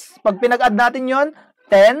case, pag pinag-add natin yon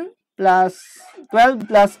 10 plus 12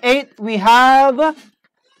 plus 8, we have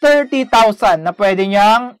 30,000 na pwede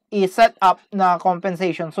niyang i-set up na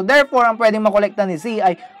compensation. So, therefore, ang pwedeng makolekta ni Z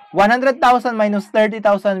ay 100,000 minus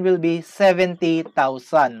 30,000 will be 70,000.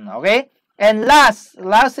 Okay? And last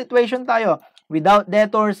situation tayo. Without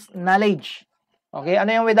debtor's knowledge. Okay?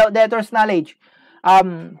 Ano yung without debtor's knowledge?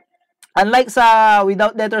 Unlike sa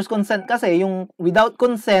without debtor's consent kasi, yung without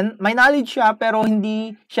consent, may knowledge siya pero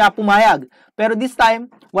hindi siya pumayag. Pero this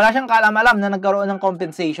time, wala siyang kaalam-alam na nagkaroon ng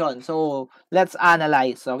compensation. So, let's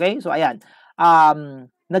analyze. Okay? So, ayan.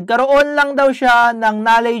 Nagkaroon lang daw siya ng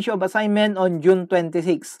knowledge of assignment on June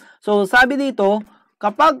 26. So, sabi dito,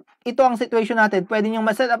 kapag ito ang situation natin, pwede niyong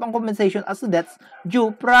ma-set up ang compensation as to debts due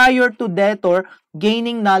prior to debtor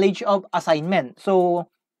gaining knowledge of assignment. So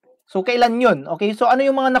kailan yun? Okay, so ano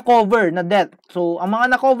yung mga na-cover na debt? So, ang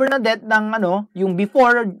mga na-cover na debt ng yung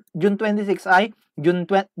before June 26 ay June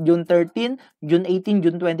 13, June 18,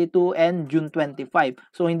 June 22, and June 25.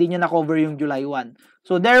 So, hindi niya na-cover yung July 1.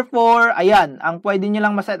 So, therefore, ayan, ang pwede niyo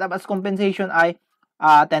lang ma-set up as compensation ay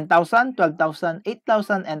 10,000, 12,000,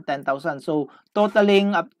 8,000, and 10,000. So,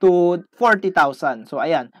 totaling up to 40,000. So,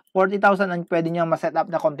 ayan, 40,000 ang pwede niyo ma-set up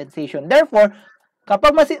na compensation. Therefore,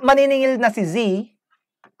 kapag maniningil na si Z,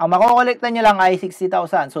 ang makokolekta niya lang ay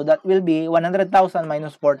 60,000. So, that will be 100,000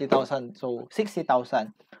 minus 40,000. So, 60,000.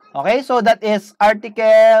 Okay? So, that is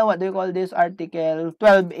article, what do you call this? Article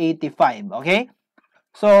 1285. Okay?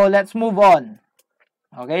 So, let's move on.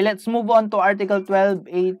 Okay? Let's move on to article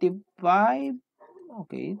 1285.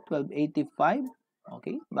 Okay? 1285.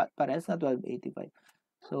 Okay? But pares na 1285.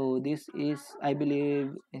 So, this is, I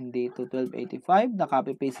believe, hindi to 1285.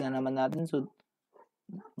 Na-copy-paste na naman natin. So,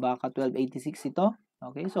 baka 1286 ito.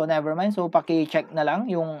 Okay, so never mind. So paki-check na lang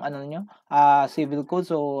yung nyo, civil code.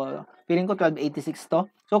 So feeling ko 1286 to.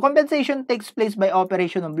 So compensation takes place by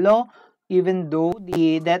operation of law even though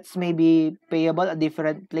the debts may be payable at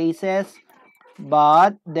different places,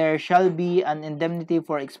 but there shall be an indemnity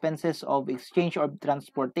for expenses of exchange or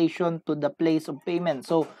transportation to the place of payment.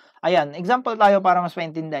 So ayan, example tayo para mas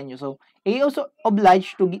maintindihan nyo. So A also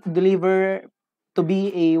obliged to deliver to be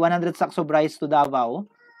a 100 sacks of rice to Davao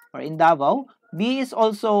or in Davao. B is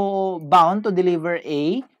also bound to deliver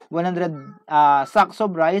a 100 sacks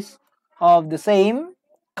of rice of the same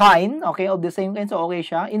kind, okay, of the same kind, so okay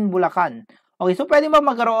siya, in Bulacan. Okay, so pwede ba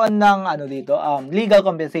magkaroon ng dito, legal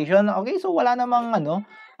compensation? Okay, so wala namang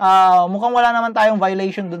mukhang wala naman tayong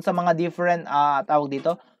violation dun sa mga different, tawag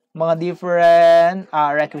dito, mga different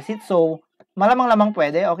requisites. So, malamang-lamang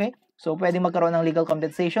pwede, okay? So, pwede magkaroon ng legal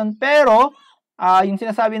compensation, pero yung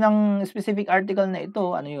sinasabi ng specific article na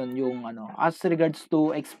ito, yung as regards to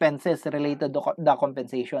expenses related to the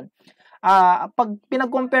compensation. Pag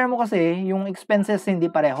pinag-compare mo kasi, yung expenses hindi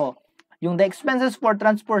pareho. Yung the expenses for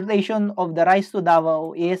transportation of the rice to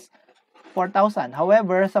Davao is 4,000.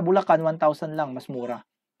 However, sa Bulacan 1,000 lang, mas mura.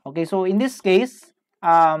 Okay, so in this case,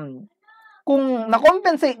 kung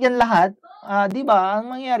na-compensate yan lahat, 'di ba?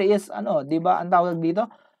 Ang mangyayari is di ba, ang tawag dito,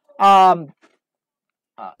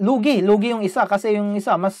 lugi yung isa kasi yung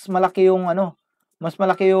isa mas malaki yung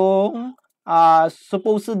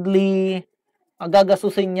supposedly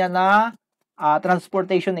gagasusin niya na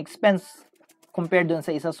transportation expense compared dun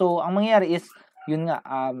sa isa. So ang mangyayari is yun nga,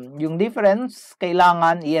 yung difference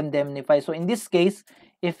kailangan i-indemnify. So in this case,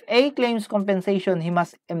 if A claims compensation, he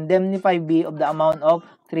must indemnify B of the amount of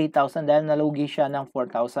 3,000 dahil nalugi siya ng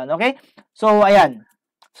 4,000. Okay? So ayan.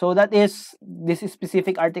 So that is this is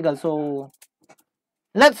specific article. So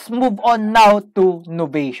let's move on now to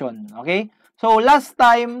novation. Okay? So, last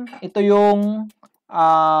time, ito yung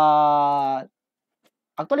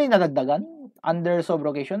actually nadagdagan under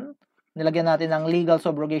subrogation. Nilagyan natin ng legal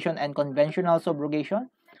subrogation and conventional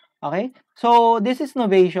subrogation. Okay? So, this is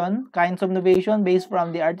novation. Kinds of novation based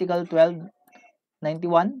from the article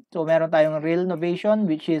 1291. So, meron tayong real novation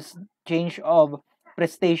which is change of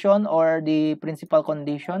prestation or the principal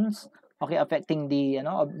conditions. Okay, affecting the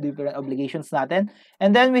different obligations natin.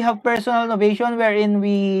 And then we have personal novation wherein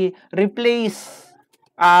we replace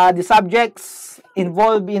the subjects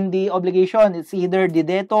involved in the obligation. It's either the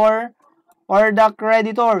debtor or the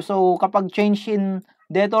creditor. So kapag change in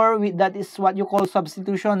debtor, that is what you call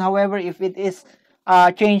substitution. However, if it is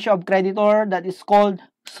change of creditor, that is called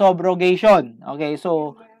subrogation. Okay,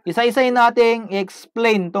 so isa-isay nating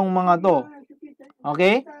explain tong mga to.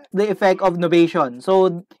 Okay? The effect of novation.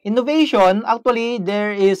 So, in novation, actually,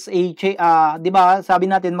 there is a, di ba,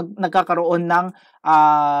 sabi natin, nagkakaroon ng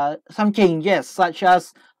some changes, such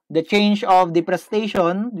as the change of the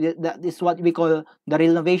prestation, that is what we call the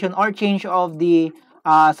real novation, or change of the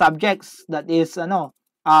subjects, that is,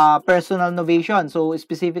 personal novation. So,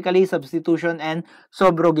 specifically, substitution and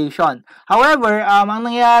subrogation. However, ang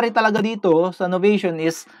nangyayari talaga dito sa novation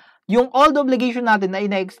is, yung old obligation natin ay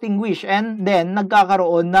na-extinguish and then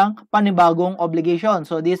nagkakaroon ng panibagong obligation.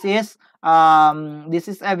 So this is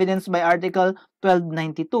evidenced by Article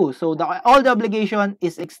 1292. So the old obligation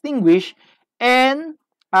is extinguished and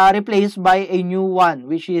replaced by a new one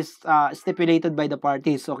which is stipulated by the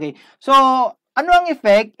parties. Okay. So ano ang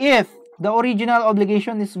effect if the original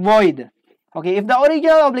obligation is void? Okay, if the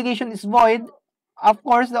original obligation is void, of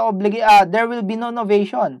course there will be no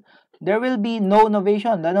novation. There will be no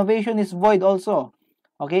novation. The novation is void also.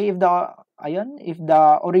 Okay, if the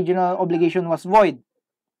original obligation was void.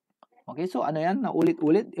 Okay, so ano yan?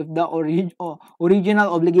 Naulit-ulit. If the original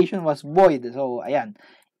obligation was void. So, ayan.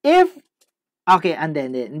 Okay, and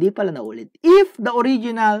then, hindi pala naulit. If the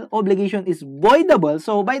original obligation is voidable,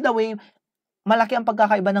 so by the way, malaki ang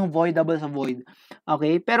pagkakaiba ng voidable sa void.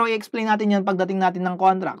 Okay, pero i-explain natin yan pagdating natin ng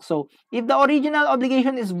contract. So, if the original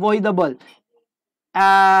obligation is voidable,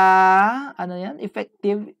 ano yan?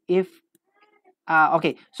 Effective if,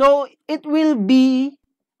 okay. So, it will be,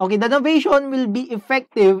 okay, the novation will be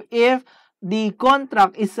effective if the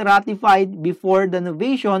contract is ratified before the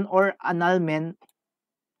novation or annulment,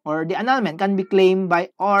 or the annulment can be claimed by,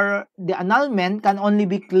 or the annulment can only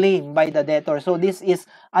be claimed by the debtor. So, this is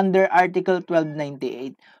under Article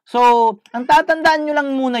 1298. So, ang tatandaan nyo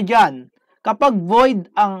lang muna dyan, kapag void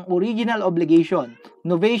ang original obligation,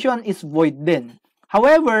 novation is void din.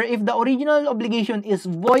 However, if the original obligation is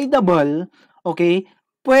voidable, okay,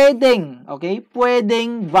 pwedeng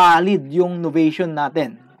valid yung novation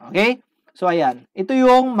natin. Okay? So, ayan. Ito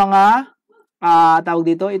yung mga tawag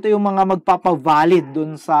dito, ito yung mga magpapa-valid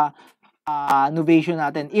dun sa novation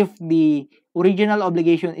natin if the original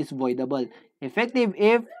obligation is voidable. Effective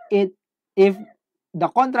if the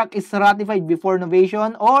contract is ratified before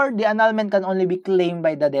novation, or the annulment can only be claimed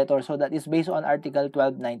by the debtor. So that is based on Article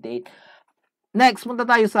 1298. Next, punta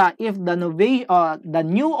tayo sa if the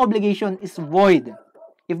new obligation is void.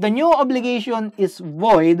 If the new obligation is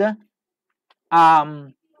void,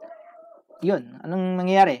 yun, anong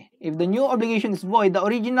nangyayari? If the new obligation is void, the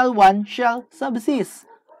original one shall subsist.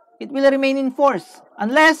 It will remain in force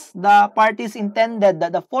unless the parties intended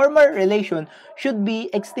that the former relation should be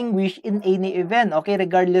extinguished in any event. Okay,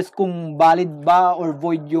 regardless kung valid ba or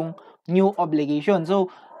void yung new obligation.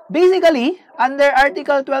 So, basically, under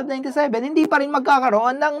Article 1297, hindi pa rin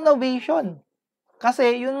magkakaroon ng novation.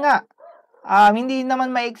 Kasi, yun nga, hindi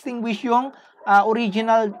naman ma-extinguish yung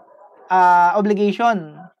original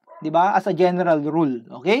obligation. Diba? As a general rule.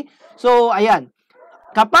 Okay? So, ayan.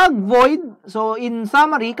 Kapag void, so in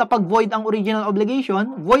summary, kapag void ang original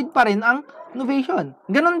obligation, void pa rin ang novation.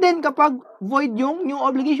 Ganon din kapag void yung new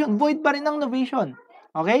obligation, void pa rin ang novation.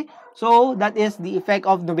 Okay? So, that is the effect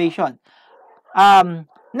of novation.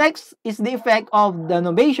 Next is the effect of the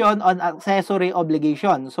novation on accessory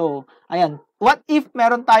obligation. So, ayan. What if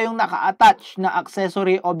meron tayong naka-attach na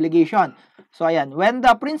accessory obligation? So, ayan. When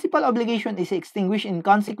the principal obligation is extinguished in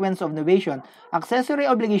consequence of novation, accessory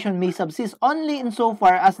obligation may subsist only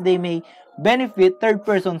insofar as they may benefit third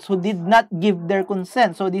persons who did not give their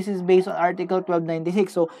consent. So, this is based on Article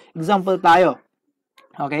 1296. So, example tayo.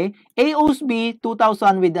 Okay? A owes B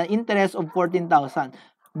 2,000 with an interest of 14,000.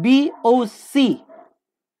 B owes C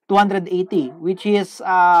 280, which is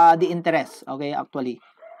the interest. Okay, actually.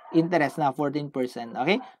 Interest na 14%.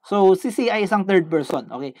 Okay? So, si C ay isang third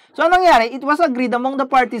person. Okay? So, anong nangyari? It was agreed among the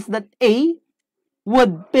parties that A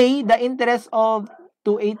would pay the interest of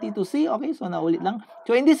 280 to C. Okay? So, naulit lang.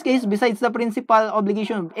 So, in this case, besides the principal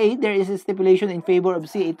obligation of A, there is a stipulation in favor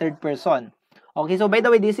of C, a third person. Okay, so by the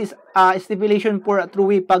way, this is stipulation for a true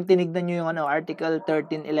way pag tinignan nyo yung Article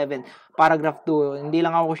 1311, paragraph 2. Hindi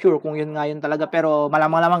lang ako sure kung yun nga yun talaga, pero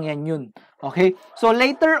malamang-lamang yan yun. Okay, so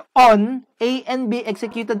later on, A and B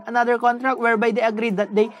executed another contract whereby they agreed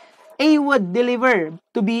that A would deliver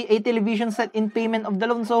to be a television set in payment of the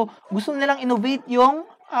loan. So, gusto nilang innovate yung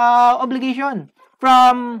obligation.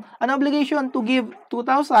 From an obligation to give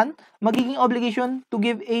 2,000, magiging obligation to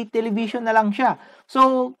give a television na lang siya.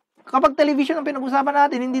 So, kapag television ang pinag-usapan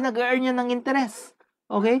natin, hindi nag-earn yan ng interest.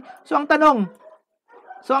 Okay? So, ang tanong,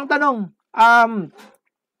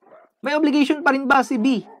 may obligation pa rin ba si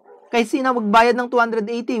B? Kay C na magbayad ng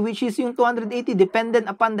 280, which is yung 280 dependent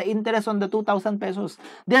upon the interest on the 2,000 pesos.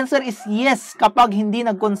 The answer is yes, kapag hindi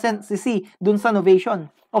nag-consent si C dun sa novation.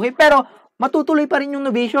 Okay? Pero, matutuloy pa rin yung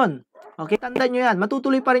novation. Okay? Tandaan nyo yan,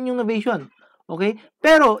 matutuloy pa rin yung novation. Okay?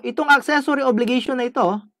 Pero, itong accessory obligation na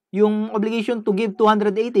ito, yung obligation to give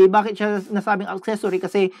 280, bakit siya nasabing accessory?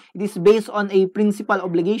 Kasi it is based on a principal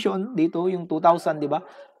obligation. Dito, yung 2,000, di ba?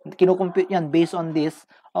 Kino-compute yan based on this.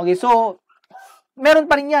 Okay, so, meron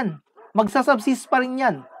pa rin yan. Magsasubsist pa rin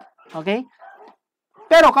yan. Okay?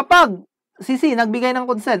 Pero kapag si C nagbigay ng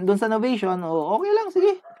consent dun sa novation, okay lang,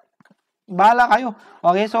 sige. Bahala kayo.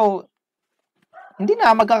 Okay, so, hindi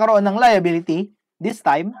na magkakaroon ng liability this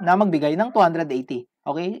time na magbigay ng 280.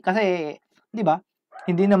 Okay? Kasi, di ba?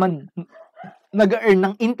 Hindi naman nag-earn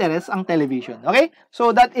ng interest ang television. Okay? So,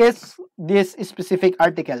 that is this specific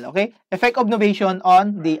article. Okay? Effect of novation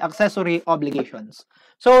on the accessory obligations.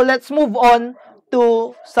 So, let's move on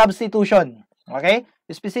to substitution. Okay?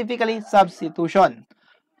 Specifically, substitution.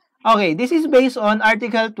 Okay, this is based on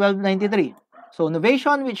Article 1293. So,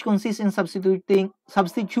 novation, which consists in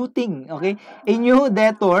substituting, okay, a new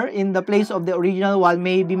debtor in the place of the original one,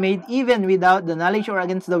 may be made even without the knowledge or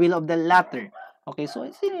against the will of the latter. Okay, so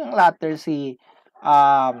sino yung latter? Si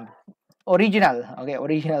original. Okay,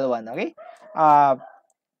 original one. Okay,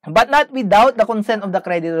 but not without the consent of the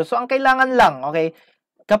creditor. So, ang kailangan lang, okay,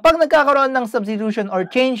 kapag nagkakaroon ng substitution or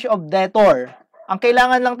change of debtor, ang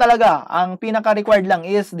kailangan lang talaga, ang pinaka-required lang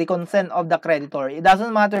is the consent of the creditor. It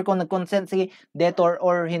doesn't matter kung nag-consent si debtor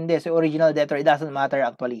or hindi, si original debtor. It doesn't matter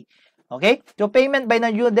actually. Okay? So, payment by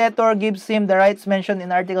the new debtor gives him the rights mentioned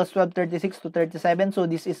in Articles 1236 to 37. So,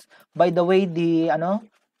 this is, by the way, the,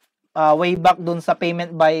 way back dun sa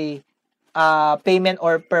payment by, payment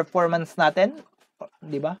or performance natin.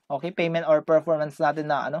 Diba? Okay? Payment or performance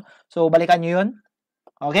natin na, So, balikan nyo yun.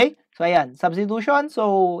 Okay? So, ayan. Substitution.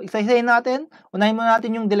 So, isa-isahin natin. Unahin muna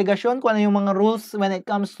natin yung delegation, kung ano yung mga rules when it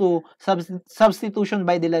comes to substitution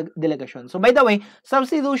by delegation. So, by the way,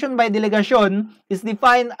 substitution by delegation is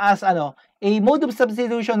defined as, a mode of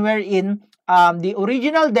substitution wherein the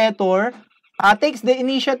original debtor takes the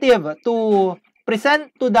initiative to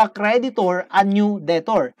present to the creditor a new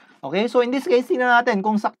debtor. Okay? So, in this case, tingnan natin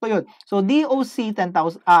kung sakto yun. So, DOC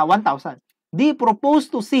 1,000. D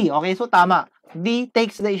proposed to C. Okay? So, tama. D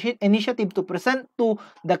takes the initiative to present to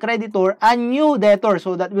the creditor a new debtor.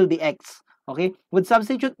 So, that will be X. Okay? Would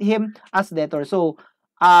substitute him as debtor. So,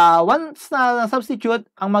 once na substitute,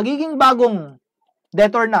 ang magiging bagong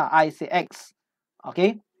debtor na ay si X.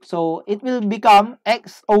 Okay? So, it will become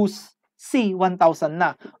X owes C 1,000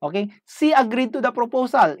 na. Okay? C agreed to the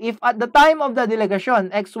proposal. If at the time of the delegation,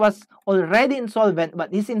 X was already insolvent,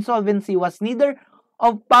 but his insolvency was neither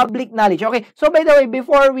of public knowledge. Okay, so by the way,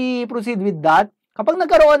 before we proceed with that, kapag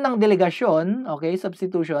nagkaroon ng delegasyon, okay,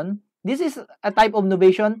 substitution, this is a type of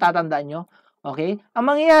novation, tatandaan nyo. Okay, ang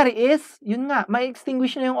mangyayari is, yun nga, may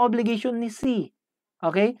extinguish na yung obligation ni C.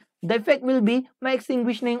 Okay, the effect will be, may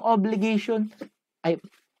extinguish na yung obligation,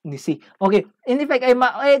 ni C. Okay, in effect, ay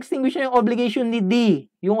may extinguish na yung obligation ni D,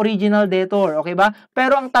 yung original debtor. Okay ba?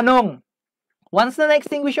 Pero ang tanong, once na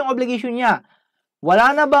na-extinguish yung obligation niya,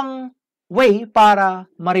 wala na bang way para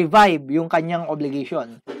ma-revive yung kanyang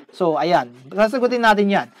obligation? So, ayan. Sasagutin natin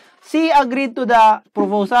yan. C agreed to the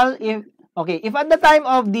proposal if at the time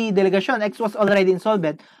of the delegation, X was already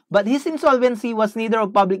insolvent, but his insolvency was neither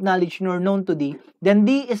of public knowledge nor known to D, then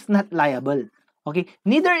D is not liable. Okay?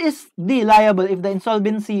 Neither is D liable if the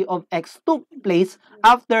insolvency of X took place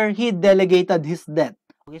after he delegated his debt.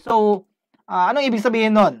 Okay? So, anong ibig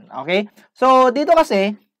sabihin nun? Okay? So, dito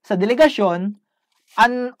kasi, sa delegasyon,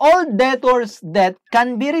 an old debtor's debt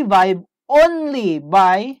can be revived only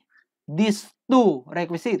by these two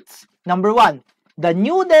requisites. Number one, the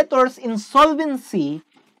new debtor's insolvency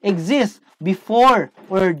exists before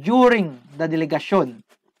or during the delegation.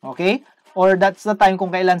 Okay? Or that's the time kung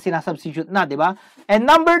kailan sinasubstitute na, di ba? And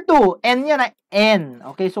number two, N yan na N.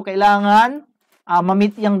 Okay? So, kailangan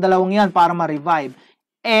ma-meet yung dalawang yan para ma-revive.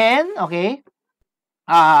 And, okay,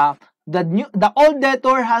 the old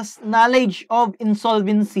debtor has knowledge of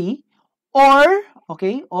insolvency or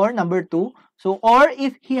number two, so or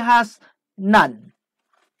if he has none,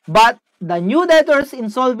 but the new debtor's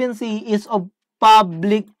insolvency is of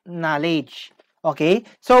public knowledge. Okay?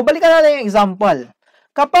 So, balikan natin yung example.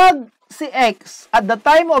 Kapag si X, at the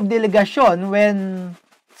time of delegation, when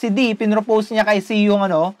si D, pinropose niya kay C yung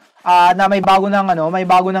na may bago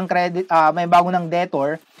ng credit, may bago ng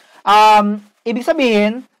debtor, ibig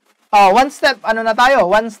sabihin, one step,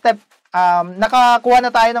 nakakuha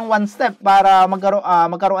na tayo ng one step para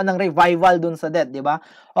magkaroon ng revival dun sa debt, di ba?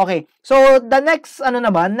 Okay, so the next,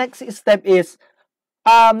 next step is,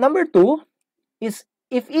 number two, is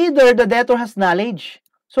if either the debtor has knowledge.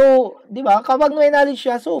 So, di ba, kapag may knowledge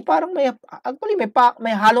siya, so parang may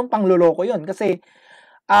halong pangloloko yun. Kasi,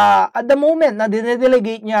 at the moment na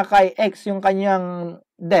dinedelegate niya kay X yung kanyang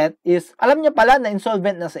debt is, alam niya pala na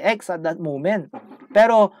insolvent na si X at that moment.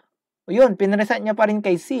 Pero, yun, pinresent niya pa rin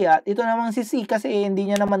kay C at ito namang si C kasi hindi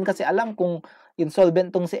niya naman kasi alam kung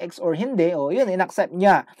insolvent tong si X or hindi. O, yun, inaccept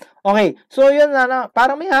niya. Okay, so yun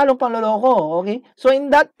parang may halong pangloloko. Okay, so in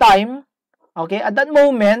that time, okay, at that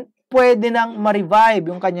moment, pwede nang ma-revive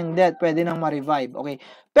yung kanyang debt. Pwede nang ma-revive. Okay,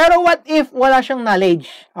 pero what if wala siyang knowledge?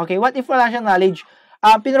 Okay, what if wala siyang knowledge?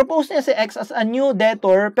 Pinropose niya si X as a new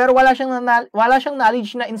debtor pero wala siyang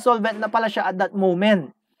knowledge na insolvent na pala siya at that moment.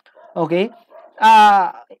 Okay?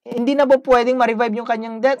 Hindi na ba pwedeng ma-revive yung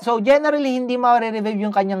kanyang debt? So, generally, hindi ma-revive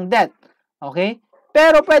yung kanyang debt. Okay?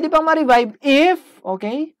 Pero, pwede pang ma-revive if,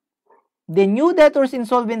 okay, the new debtor's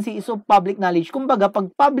insolvency is of public knowledge. Kumbaga, pag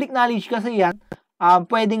public knowledge kasi yan,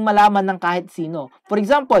 pwedeng malaman ng kahit sino. For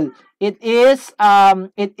example, it is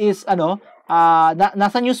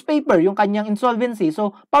nasa newspaper yung kanyang insolvency.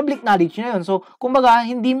 So, public knowledge na yun. So, kumbaga,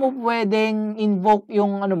 hindi mo pwedeng invoke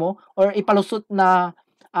yung ano mo or ipalusot na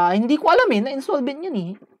hindi ko alamin na insolvent yun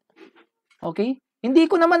eh. Okay? Hindi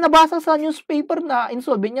ko naman nabasa sa newspaper na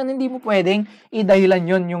insolvent yan, hindi mo pwedeng idahilan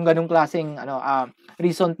yun yung ganung klaseng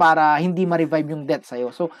reason para hindi ma-revive yung debt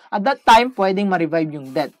sa'yo. So, at that time, pwedeng ma-revive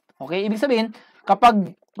yung debt. Okay? Ibig sabihin,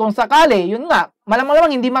 kung sakali, yun nga,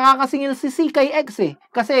 malamang hindi makakasingil si C kay X eh.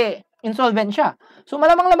 Kasi, insolvent siya. So,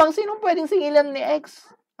 malamang sinong pwedeng singilan ni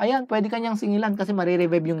X? Ayan, pwede kanyang singilan kasi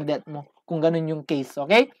marirevive yung debt mo kung ganun yung case.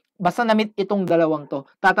 Okay? Basta na-meet itong dalawang to.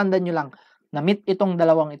 Tatandaan nyo lang, na-meet itong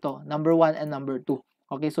dalawang ito, number 1 and number 2.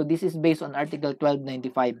 Okay, so this is based on Article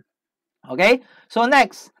 1295. Okay, so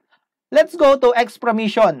next, let's go to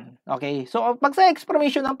expromission. Okay, so pag sa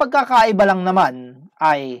expromission, ang pagkakaiba lang naman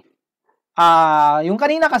ay, yung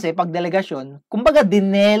kanina kasi, pag delegasyon, kumbaga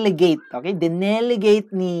dinelegate, okay,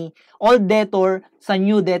 dinelegate ni old debtor sa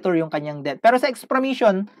new debtor yung kanyang debt. Pero sa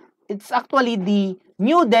expromission, it's actually the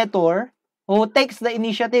new debtor who takes the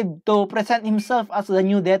initiative to present himself as the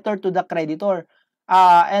new debtor to the creditor.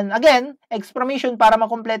 And again, expromission, para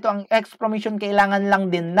makumpleto ang expromission, kailangan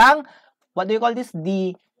lang din ng, what do you call this?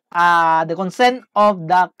 The consent of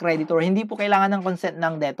the creditor. Hindi po kailangan ng consent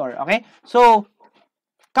ng debtor. Okay? So,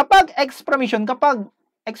 kapag expromission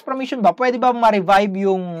ba, pwede ba ma-revive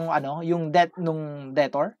yung debt ng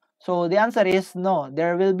debtor? So, the answer is no.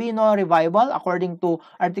 There will be no revival according to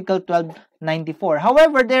Article 1294.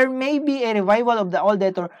 However, there may be a revival of the old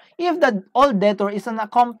debtor if the old debtor is an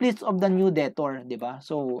accomplice of the new debtor. Diba?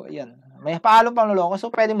 So, yan. May paalong pangloloko,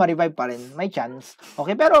 so pwede ma-revive pa rin. May chance.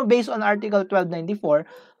 Okay? Pero based on Article 1294,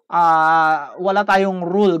 wala tayong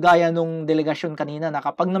rule gaya nung delegasyon kanina na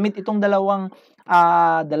kapag na-meet itong dalawang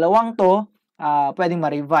to, pwedeng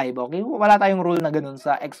ma-revive. Okay? Wala tayong rule na ganun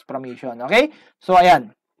sa expromission. Okay? So,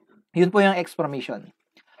 ayan. Yun po yung expromission.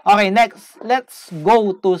 Okay, next, let's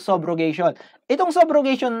go to subrogation.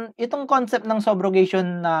 Itong concept ng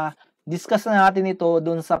subrogation na discuss na natin ito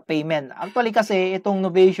dun sa payment. Actually kasi itong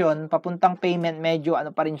novation, papuntang payment, medyo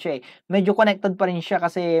pa rin siya eh. Medyo connected pa rin siya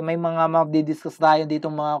kasi may mga mabdi-discuss tayo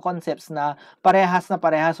ditong mga concepts na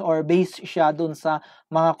parehas or based siya dun sa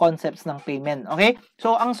mga concepts ng payment. Okay?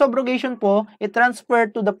 So, ang subrogation po, it transfer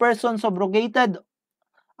to the person subrogated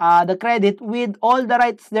the credit with all the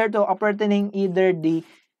rights thereto appertaining either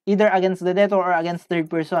against the debtor or against third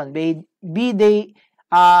person, be they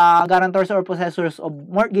guarantors or possessors of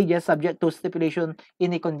mortgages subject to stipulation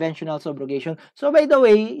in a conventional subrogation. So by the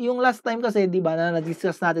way, yung last time kasi, di ba, na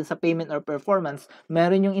na-discuss natin sa payment or performance,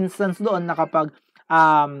 meron yung instance doon na kapag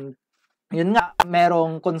yun nga,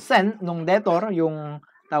 merong consent ng debtor, yung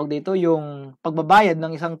tawag dito, yung pagbabayad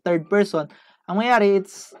ng isang third person, ang mangyari,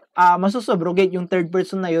 it's masusubrogate yung third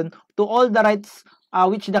person na yun to all the rights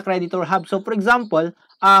which the creditor have. So, for example,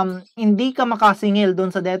 hindi ka makasingil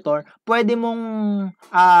doon sa debtor, pwede mong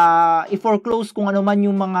i-foreclose kung ano man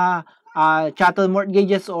yung mga chattel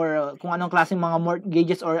mortgages or kung anong klaseng mga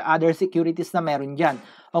mortgages or other securities na meron dyan.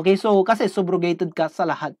 Okay, so kasi subrogated ka sa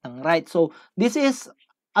lahat ng rights. So, this is,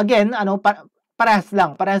 again, parehas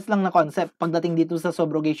lang na concept pagdating dito sa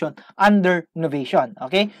subrogation under novation.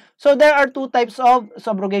 Okay? So, there are two types of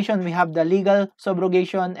subrogation. We have the legal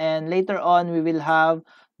subrogation and later on, we will have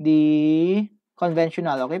the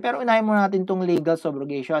conventional. Okay? Pero unahin muna natin itong legal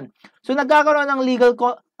subrogation. So, nagkakaroon ng legal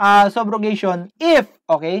subrogation if,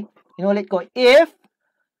 okay? Inulit ko, if,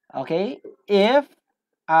 okay? If,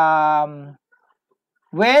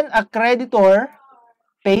 when a creditor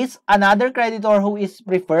pays another creditor who is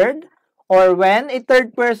preferred, or when a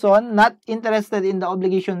third person not interested in the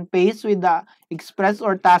obligation pays with the express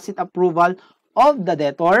or tacit approval of the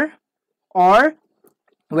debtor, or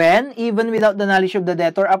when, even without the knowledge of the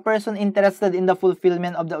debtor, a person interested in the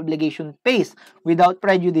fulfillment of the obligation pays without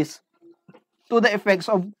prejudice to the effects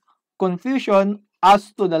of confusion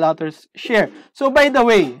as to the latter's share. So, by the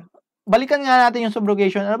way, balikan nga natin yung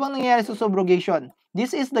subrogation. Ano bang nangyayari sa subrogation?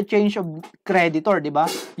 This is the change of creditor, di ba?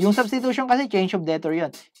 Yung substitution kasi change of debtor yun.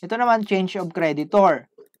 Ito naman, change of creditor.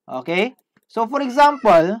 Okay? So, for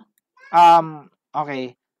example,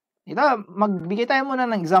 okay. Ito, magbigay tayo muna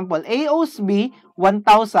ng example. A owes B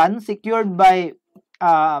 1,000 secured by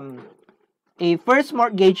a first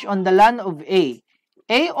mortgage on the land of A.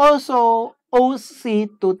 A also owes C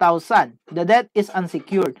 2,000. The debt is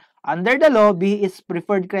unsecured. Under the law, B is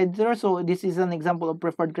preferred creditor. So, this is an example of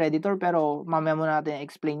preferred creditor. Pero, mamaya muna natin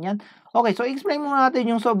explain yan. Okay, so explain muna natin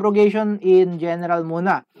yung subrogation in general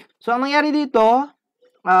muna. So, ang nangyari dito,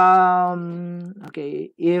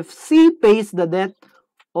 okay, if C pays the debt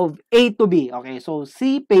of A to B. Okay, so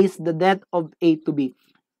C pays the debt of A to B.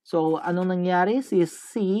 So, anong nangyari? Si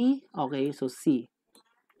C, okay, so C.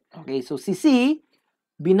 Okay, so si C,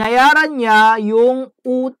 binayaran niya yung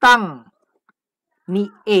utang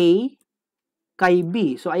ni A kay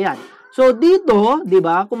B. So, ayan. So, dito, di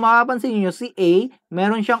ba, kung makapansin niyo si A,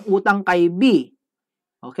 meron siyang utang kay B.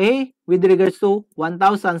 Okay? With regards to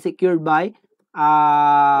 1,000 secured by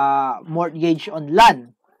mortgage on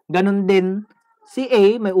land. Ganun din, si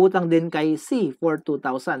A, may utang din kay C for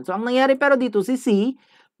 2,000. So, ang nangyari pero dito, si C,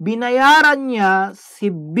 binayaran niya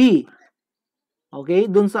si B.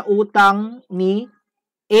 Okay? Dun sa utang ni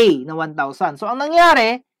A na 1,000. So, ang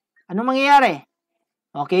nangyari, anong mangyayari?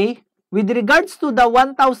 Okay? With regards to the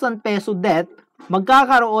 1,000 peso debt,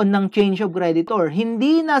 magkakaroon ng change of creditor.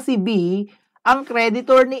 Hindi na si B ang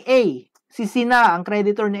creditor ni A. Si C na ang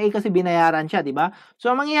creditor ni A kasi binayaran siya, di ba?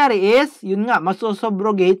 So, ang mangyayari is, yun nga,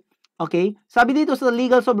 masosubrogate. Okay? Sabi dito sa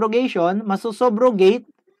legal subrogation, masosubrogate,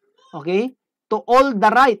 okay, to all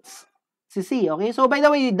the rights. Si C, okay? So, by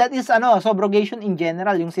the way, that is, subrogation in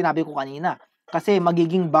general, yung sinabi ko kanina. Kasi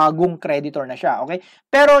magiging bagong creditor na siya, okay?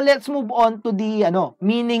 Pero let's move on to the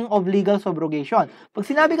meaning of legal subrogation. Pag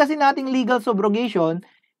sinabi kasi nating legal subrogation,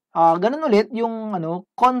 ganun ulit yung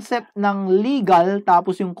concept ng legal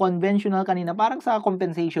tapos yung conventional kanina parang sa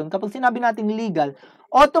compensation. Kapag sinabi nating legal,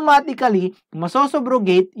 automatically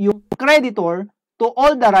masosubrogate yung creditor to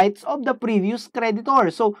all the rights of the previous creditor.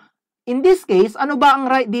 So, in this case, ano ba ang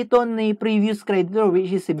right dito ni previous creditor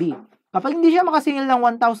which is si B? Kapag hindi siya makasingil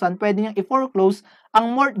ng 1,000, pwede niyang i-foreclose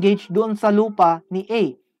ang mortgage doon sa lupa ni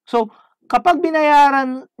A. So, kapag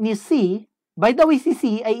binayaran ni C, by the way, si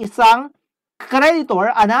C ay isang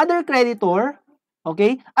creditor, another creditor,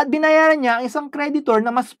 okay? At binayaran niya ang isang creditor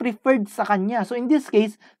na mas preferred sa kanya. So, in this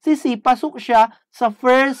case, si C, pasok siya sa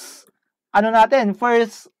first,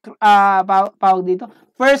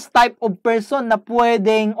 first type of person na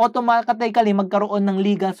pwedeng automatically magkaroon ng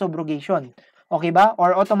legal subrogation. Okay ba?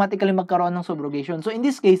 Or automatically magkaroon ng subrogation. So, in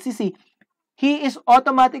this case, si C, he is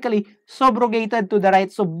automatically subrogated to the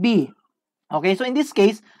rights of B. Okay? So, in this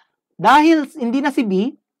case, dahil hindi na si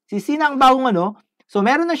B, si C na ang bagong so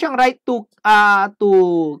meron na siyang right to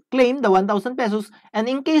claim the 1,000 pesos, and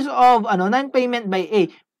in case of non-payment by A,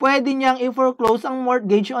 pwede niyang i-foreclose ang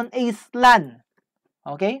mortgage on A's land.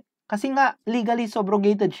 Okay? Kasi nga, legally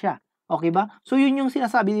subrogated siya. Okay ba? So, yun yung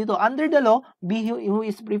sinasabi dito. Under the law, B who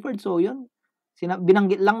is preferred. So, yun.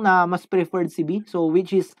 Binanggit lang na mas preferred si B. So,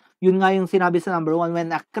 which is, yun nga yung sinabi sa number 1, when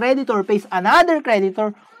a creditor pays another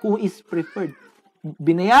creditor who is preferred.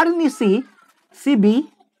 Binayaran ni C, si B,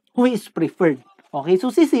 who is preferred. Okay? So,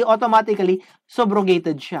 si C, automatically,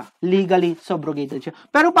 subrogated siya. Legally subrogated siya.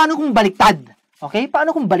 Pero, paano kung baliktad? Okay?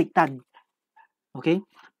 Paano kung baliktad? Okay?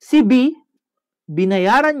 Si B,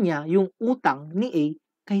 binayaran niya yung utang ni A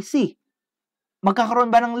kay C. Magkakaroon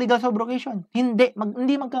ba ng legal subrogation? Hindi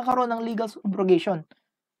magkakaroon ng legal subrogation.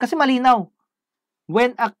 Kasi malinaw.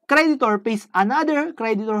 When a creditor pays another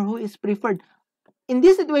creditor who is preferred, in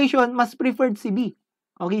this situation, mas preferred si B.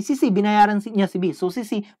 Okay, si C, binayaran niya si B. So, si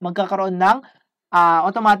C, magkakaroon ng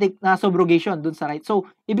automatic na subrogation dun sa right. So,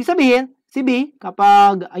 ibig sabihin, si B,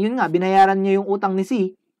 kapag, ayun nga, binayaran niya yung utang ni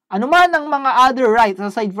C, anuman ang mga other rights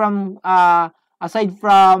aside from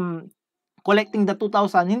collecting the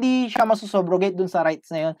 2,000, hindi siya masusubrogate dun sa rights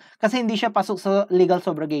na yun kasi hindi siya pasok sa legal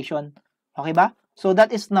subrogation. Okay ba? So, that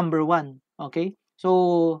is number 1. Okay?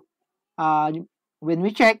 So, when we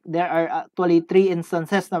check, there are actually 3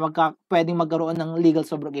 instances na pwedeng magkaroon ng legal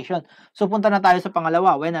subrogation. So, punta na tayo sa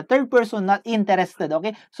pangalawa. When a third person not interested.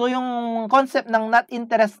 Okay? So, yung concept ng not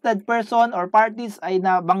interested person or parties ay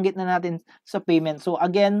nabanggit na natin sa payment. So,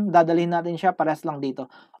 again, dadalhin natin siya pares lang dito.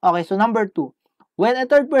 Okay, so number 2. When a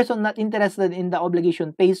third person not interested in the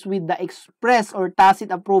obligation pays with the express or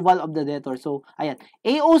tacit approval of the debtor. So, ayan.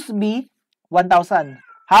 A owes B 1,000.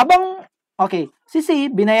 Si C,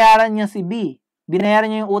 binayaran niya si B.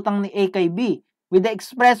 Binayaran niya yung utang ni A kay B with the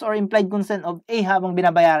express or implied consent of A habang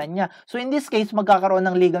binabayaran niya. So, in this case, magkakaroon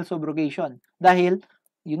ng legal subrogation. Dahil,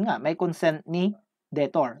 yun nga, may consent ni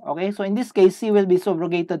debtor. Okay? So, in this case, C will be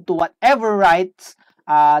subrogated to whatever rights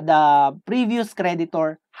the previous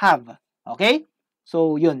creditor have. Okay?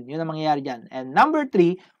 So, yun ang mangyayari dyan. And number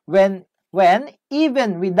 3, when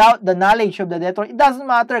even without the knowledge of the debtor, it doesn't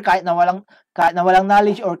matter kahit na walang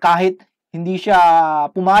knowledge or kahit hindi siya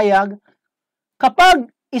pumayag, kapag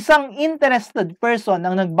isang interested person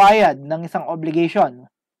ang nagbayad ng isang obligation,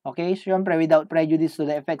 okay, syempre without prejudice to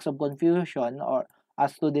the effects of confusion or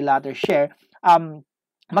as to the latter share,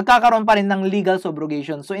 magkakaroon pa rin ng legal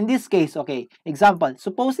subrogation. So, in this case, okay, example,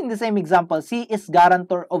 supposing the same example, C is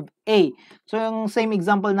guarantor of A. So, yung same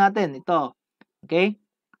example natin, ito, okay?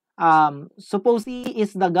 Suppose C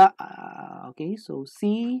is the, Okay, so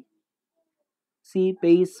C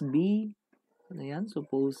pays B. Ano yan?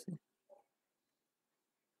 Suppose.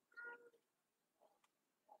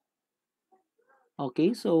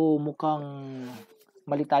 Okay, so mukhang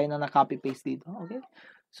mali tayo na copy-paste dito. Okay?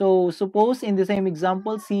 So, suppose in the same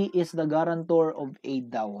example, C is the guarantor of A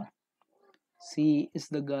daw. C is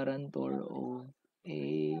the guarantor of A.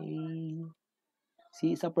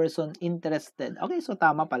 C is a person interested. Okay, so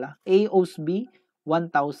tama pala. A owes B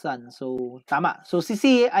 1,000. So, tama. So, si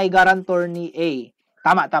C ay guarantor ni A.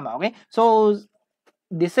 Tama. Okay? So,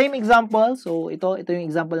 the same example. So, ito yung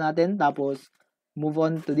example natin. Tapos, move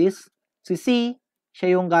on to this. Si C,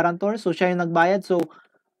 siya yung guarantor. So, siya yung nagbayad. So,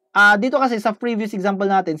 dito kasi sa previous example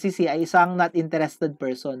natin, si C ay isang not interested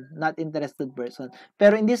person.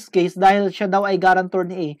 Pero in this case, dahil siya daw ay guarantor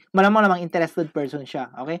ni A, malamang namang interested person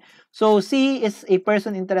siya. Okay? So, C is a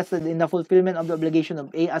person interested in the fulfillment of the obligation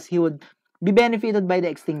of A as he would be benefited by the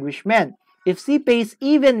extinguishment. If C pays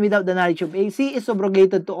even without the knowledge of A, C is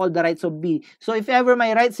subrogated to all the rights of B. So, if ever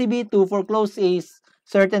may right si B to foreclose a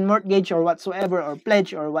certain mortgage or whatsoever, or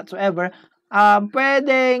pledge or whatsoever,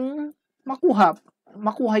 pwedeng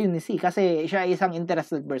makuha yun ni C kasi siya ay isang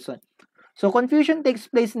interested person. So, confusion takes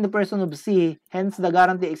place in the person of C, hence the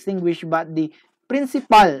guarantee extinguished but the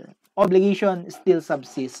principal obligation still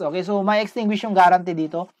subsists. Okay, so may extinguish yung guarantee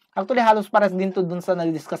dito. Actually, halos pares din to dun sa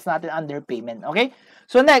nag-discuss natin under payment. Okay,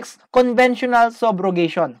 so next, conventional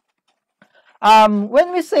subrogation.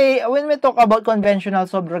 When we talk about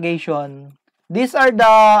conventional subrogation, these are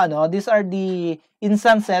the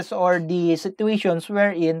instances or the situations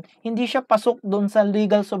wherein hindi siya pasok doon sa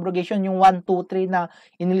legal subrogation, yung 1, 2, 3 na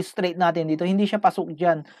in-illustrate natin dito. Hindi siya pasok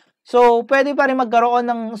dyan. So, pwede pa rin magkaroon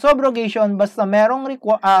ng subrogation basta merong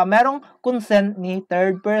consent ni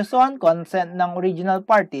third person, consent ng original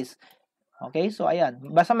parties. Okay? So, ayan.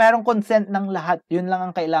 Basta merong consent ng lahat. Yun lang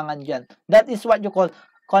ang kailangan dyan. That is what you call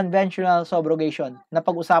conventional subrogation.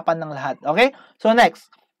 Napag-usapan ng lahat. Okay? So,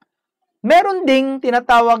 next. Meron ding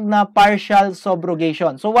tinatawag na partial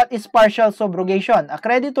subrogation. So, what is partial subrogation? A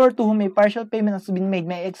creditor to whom a partial payment has been made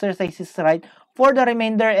may exercise his right for the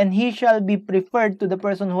remainder and he shall be preferred to the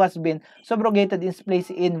person who has been subrogated in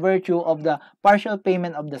place in virtue of the partial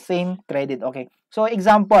payment of the same credit. Okay. So,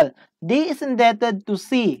 example, D is indebted to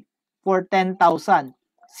C for 10,000.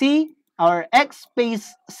 C or X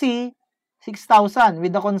pays C 6,000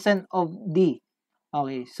 with the consent of D.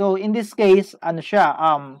 Okay. So, in this case, ano siya,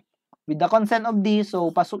 with the consent of D, so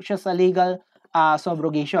pasok siya sa legal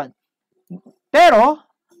subrogation. Pero,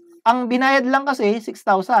 ang binayad lang kasi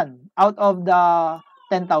 6,000 out of the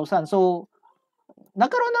 10,000. So,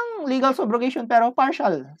 nagkaroon ng legal subrogation pero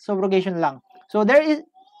partial subrogation lang. So, there is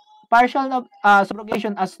partial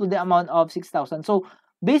subrogation as to the amount of 6,000. So,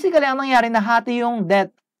 basically, ang nangyari, nahati yung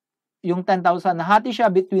debt, yung 10,000. Nahati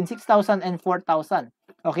siya between 6,000 and 4,000.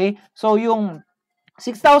 Okay? So, yung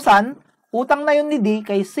 6,000, utang na yun ni D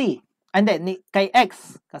kay C. And then, kay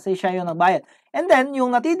X, kasi siya yung nagbayad. And then,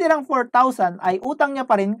 yung natitirang 4,000 ay utang niya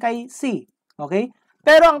pa rin kay C. Okay?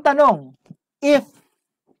 Pero ang tanong, if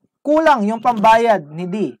kulang yung pambayad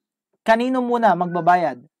ni D, kanino muna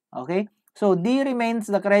magbabayad? Okay? So, D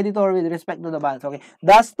remains the creditor with respect to the balance. Okay?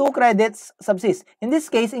 Thus, two credits subsist. In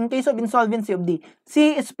this case, in case of insolvency of D,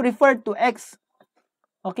 C is preferred to X.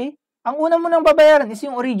 Okay? Ang una mo nang babayaran is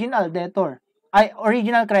yung original debtor.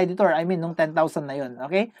 Original creditor, nung 10,000 na yun.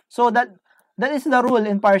 Okay? So, that is the rule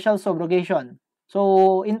in partial subrogation.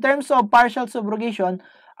 So, in terms of partial subrogation,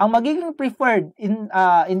 ang magiging preferred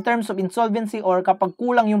in terms of insolvency or kapag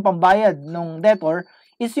kulang yung pambayad ng debtor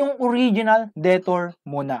is yung original debtor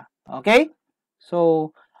muna. Okay?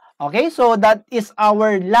 So, that is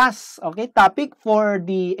our last topic for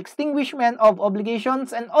the extinguishment of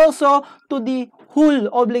obligations and also to the whole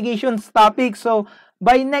obligations topic. So,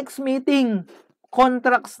 by next meeting,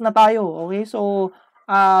 contracts na tayo. Okay? So,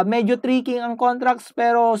 medyo tricky ang contracts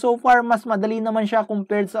pero so far, mas madali naman siya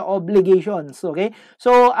compared sa obligations. Okay?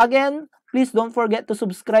 So, again, please don't forget to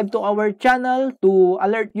subscribe to our channel to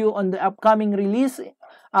alert you on the upcoming release.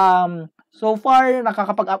 So far,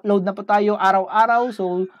 nakakapag-upload na po tayo araw-araw.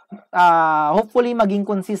 So, hopefully, maging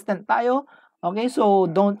consistent tayo. Okay?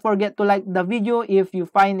 So, don't forget to like the video if you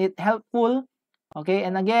find it helpful. Okay?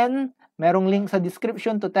 And again, merong link sa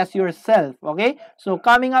description to test yourself. Okay? So,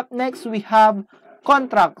 coming up next, we have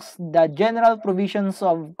contracts, the general provisions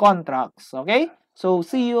of contracts. Okay? So,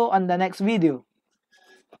 see you on the next video.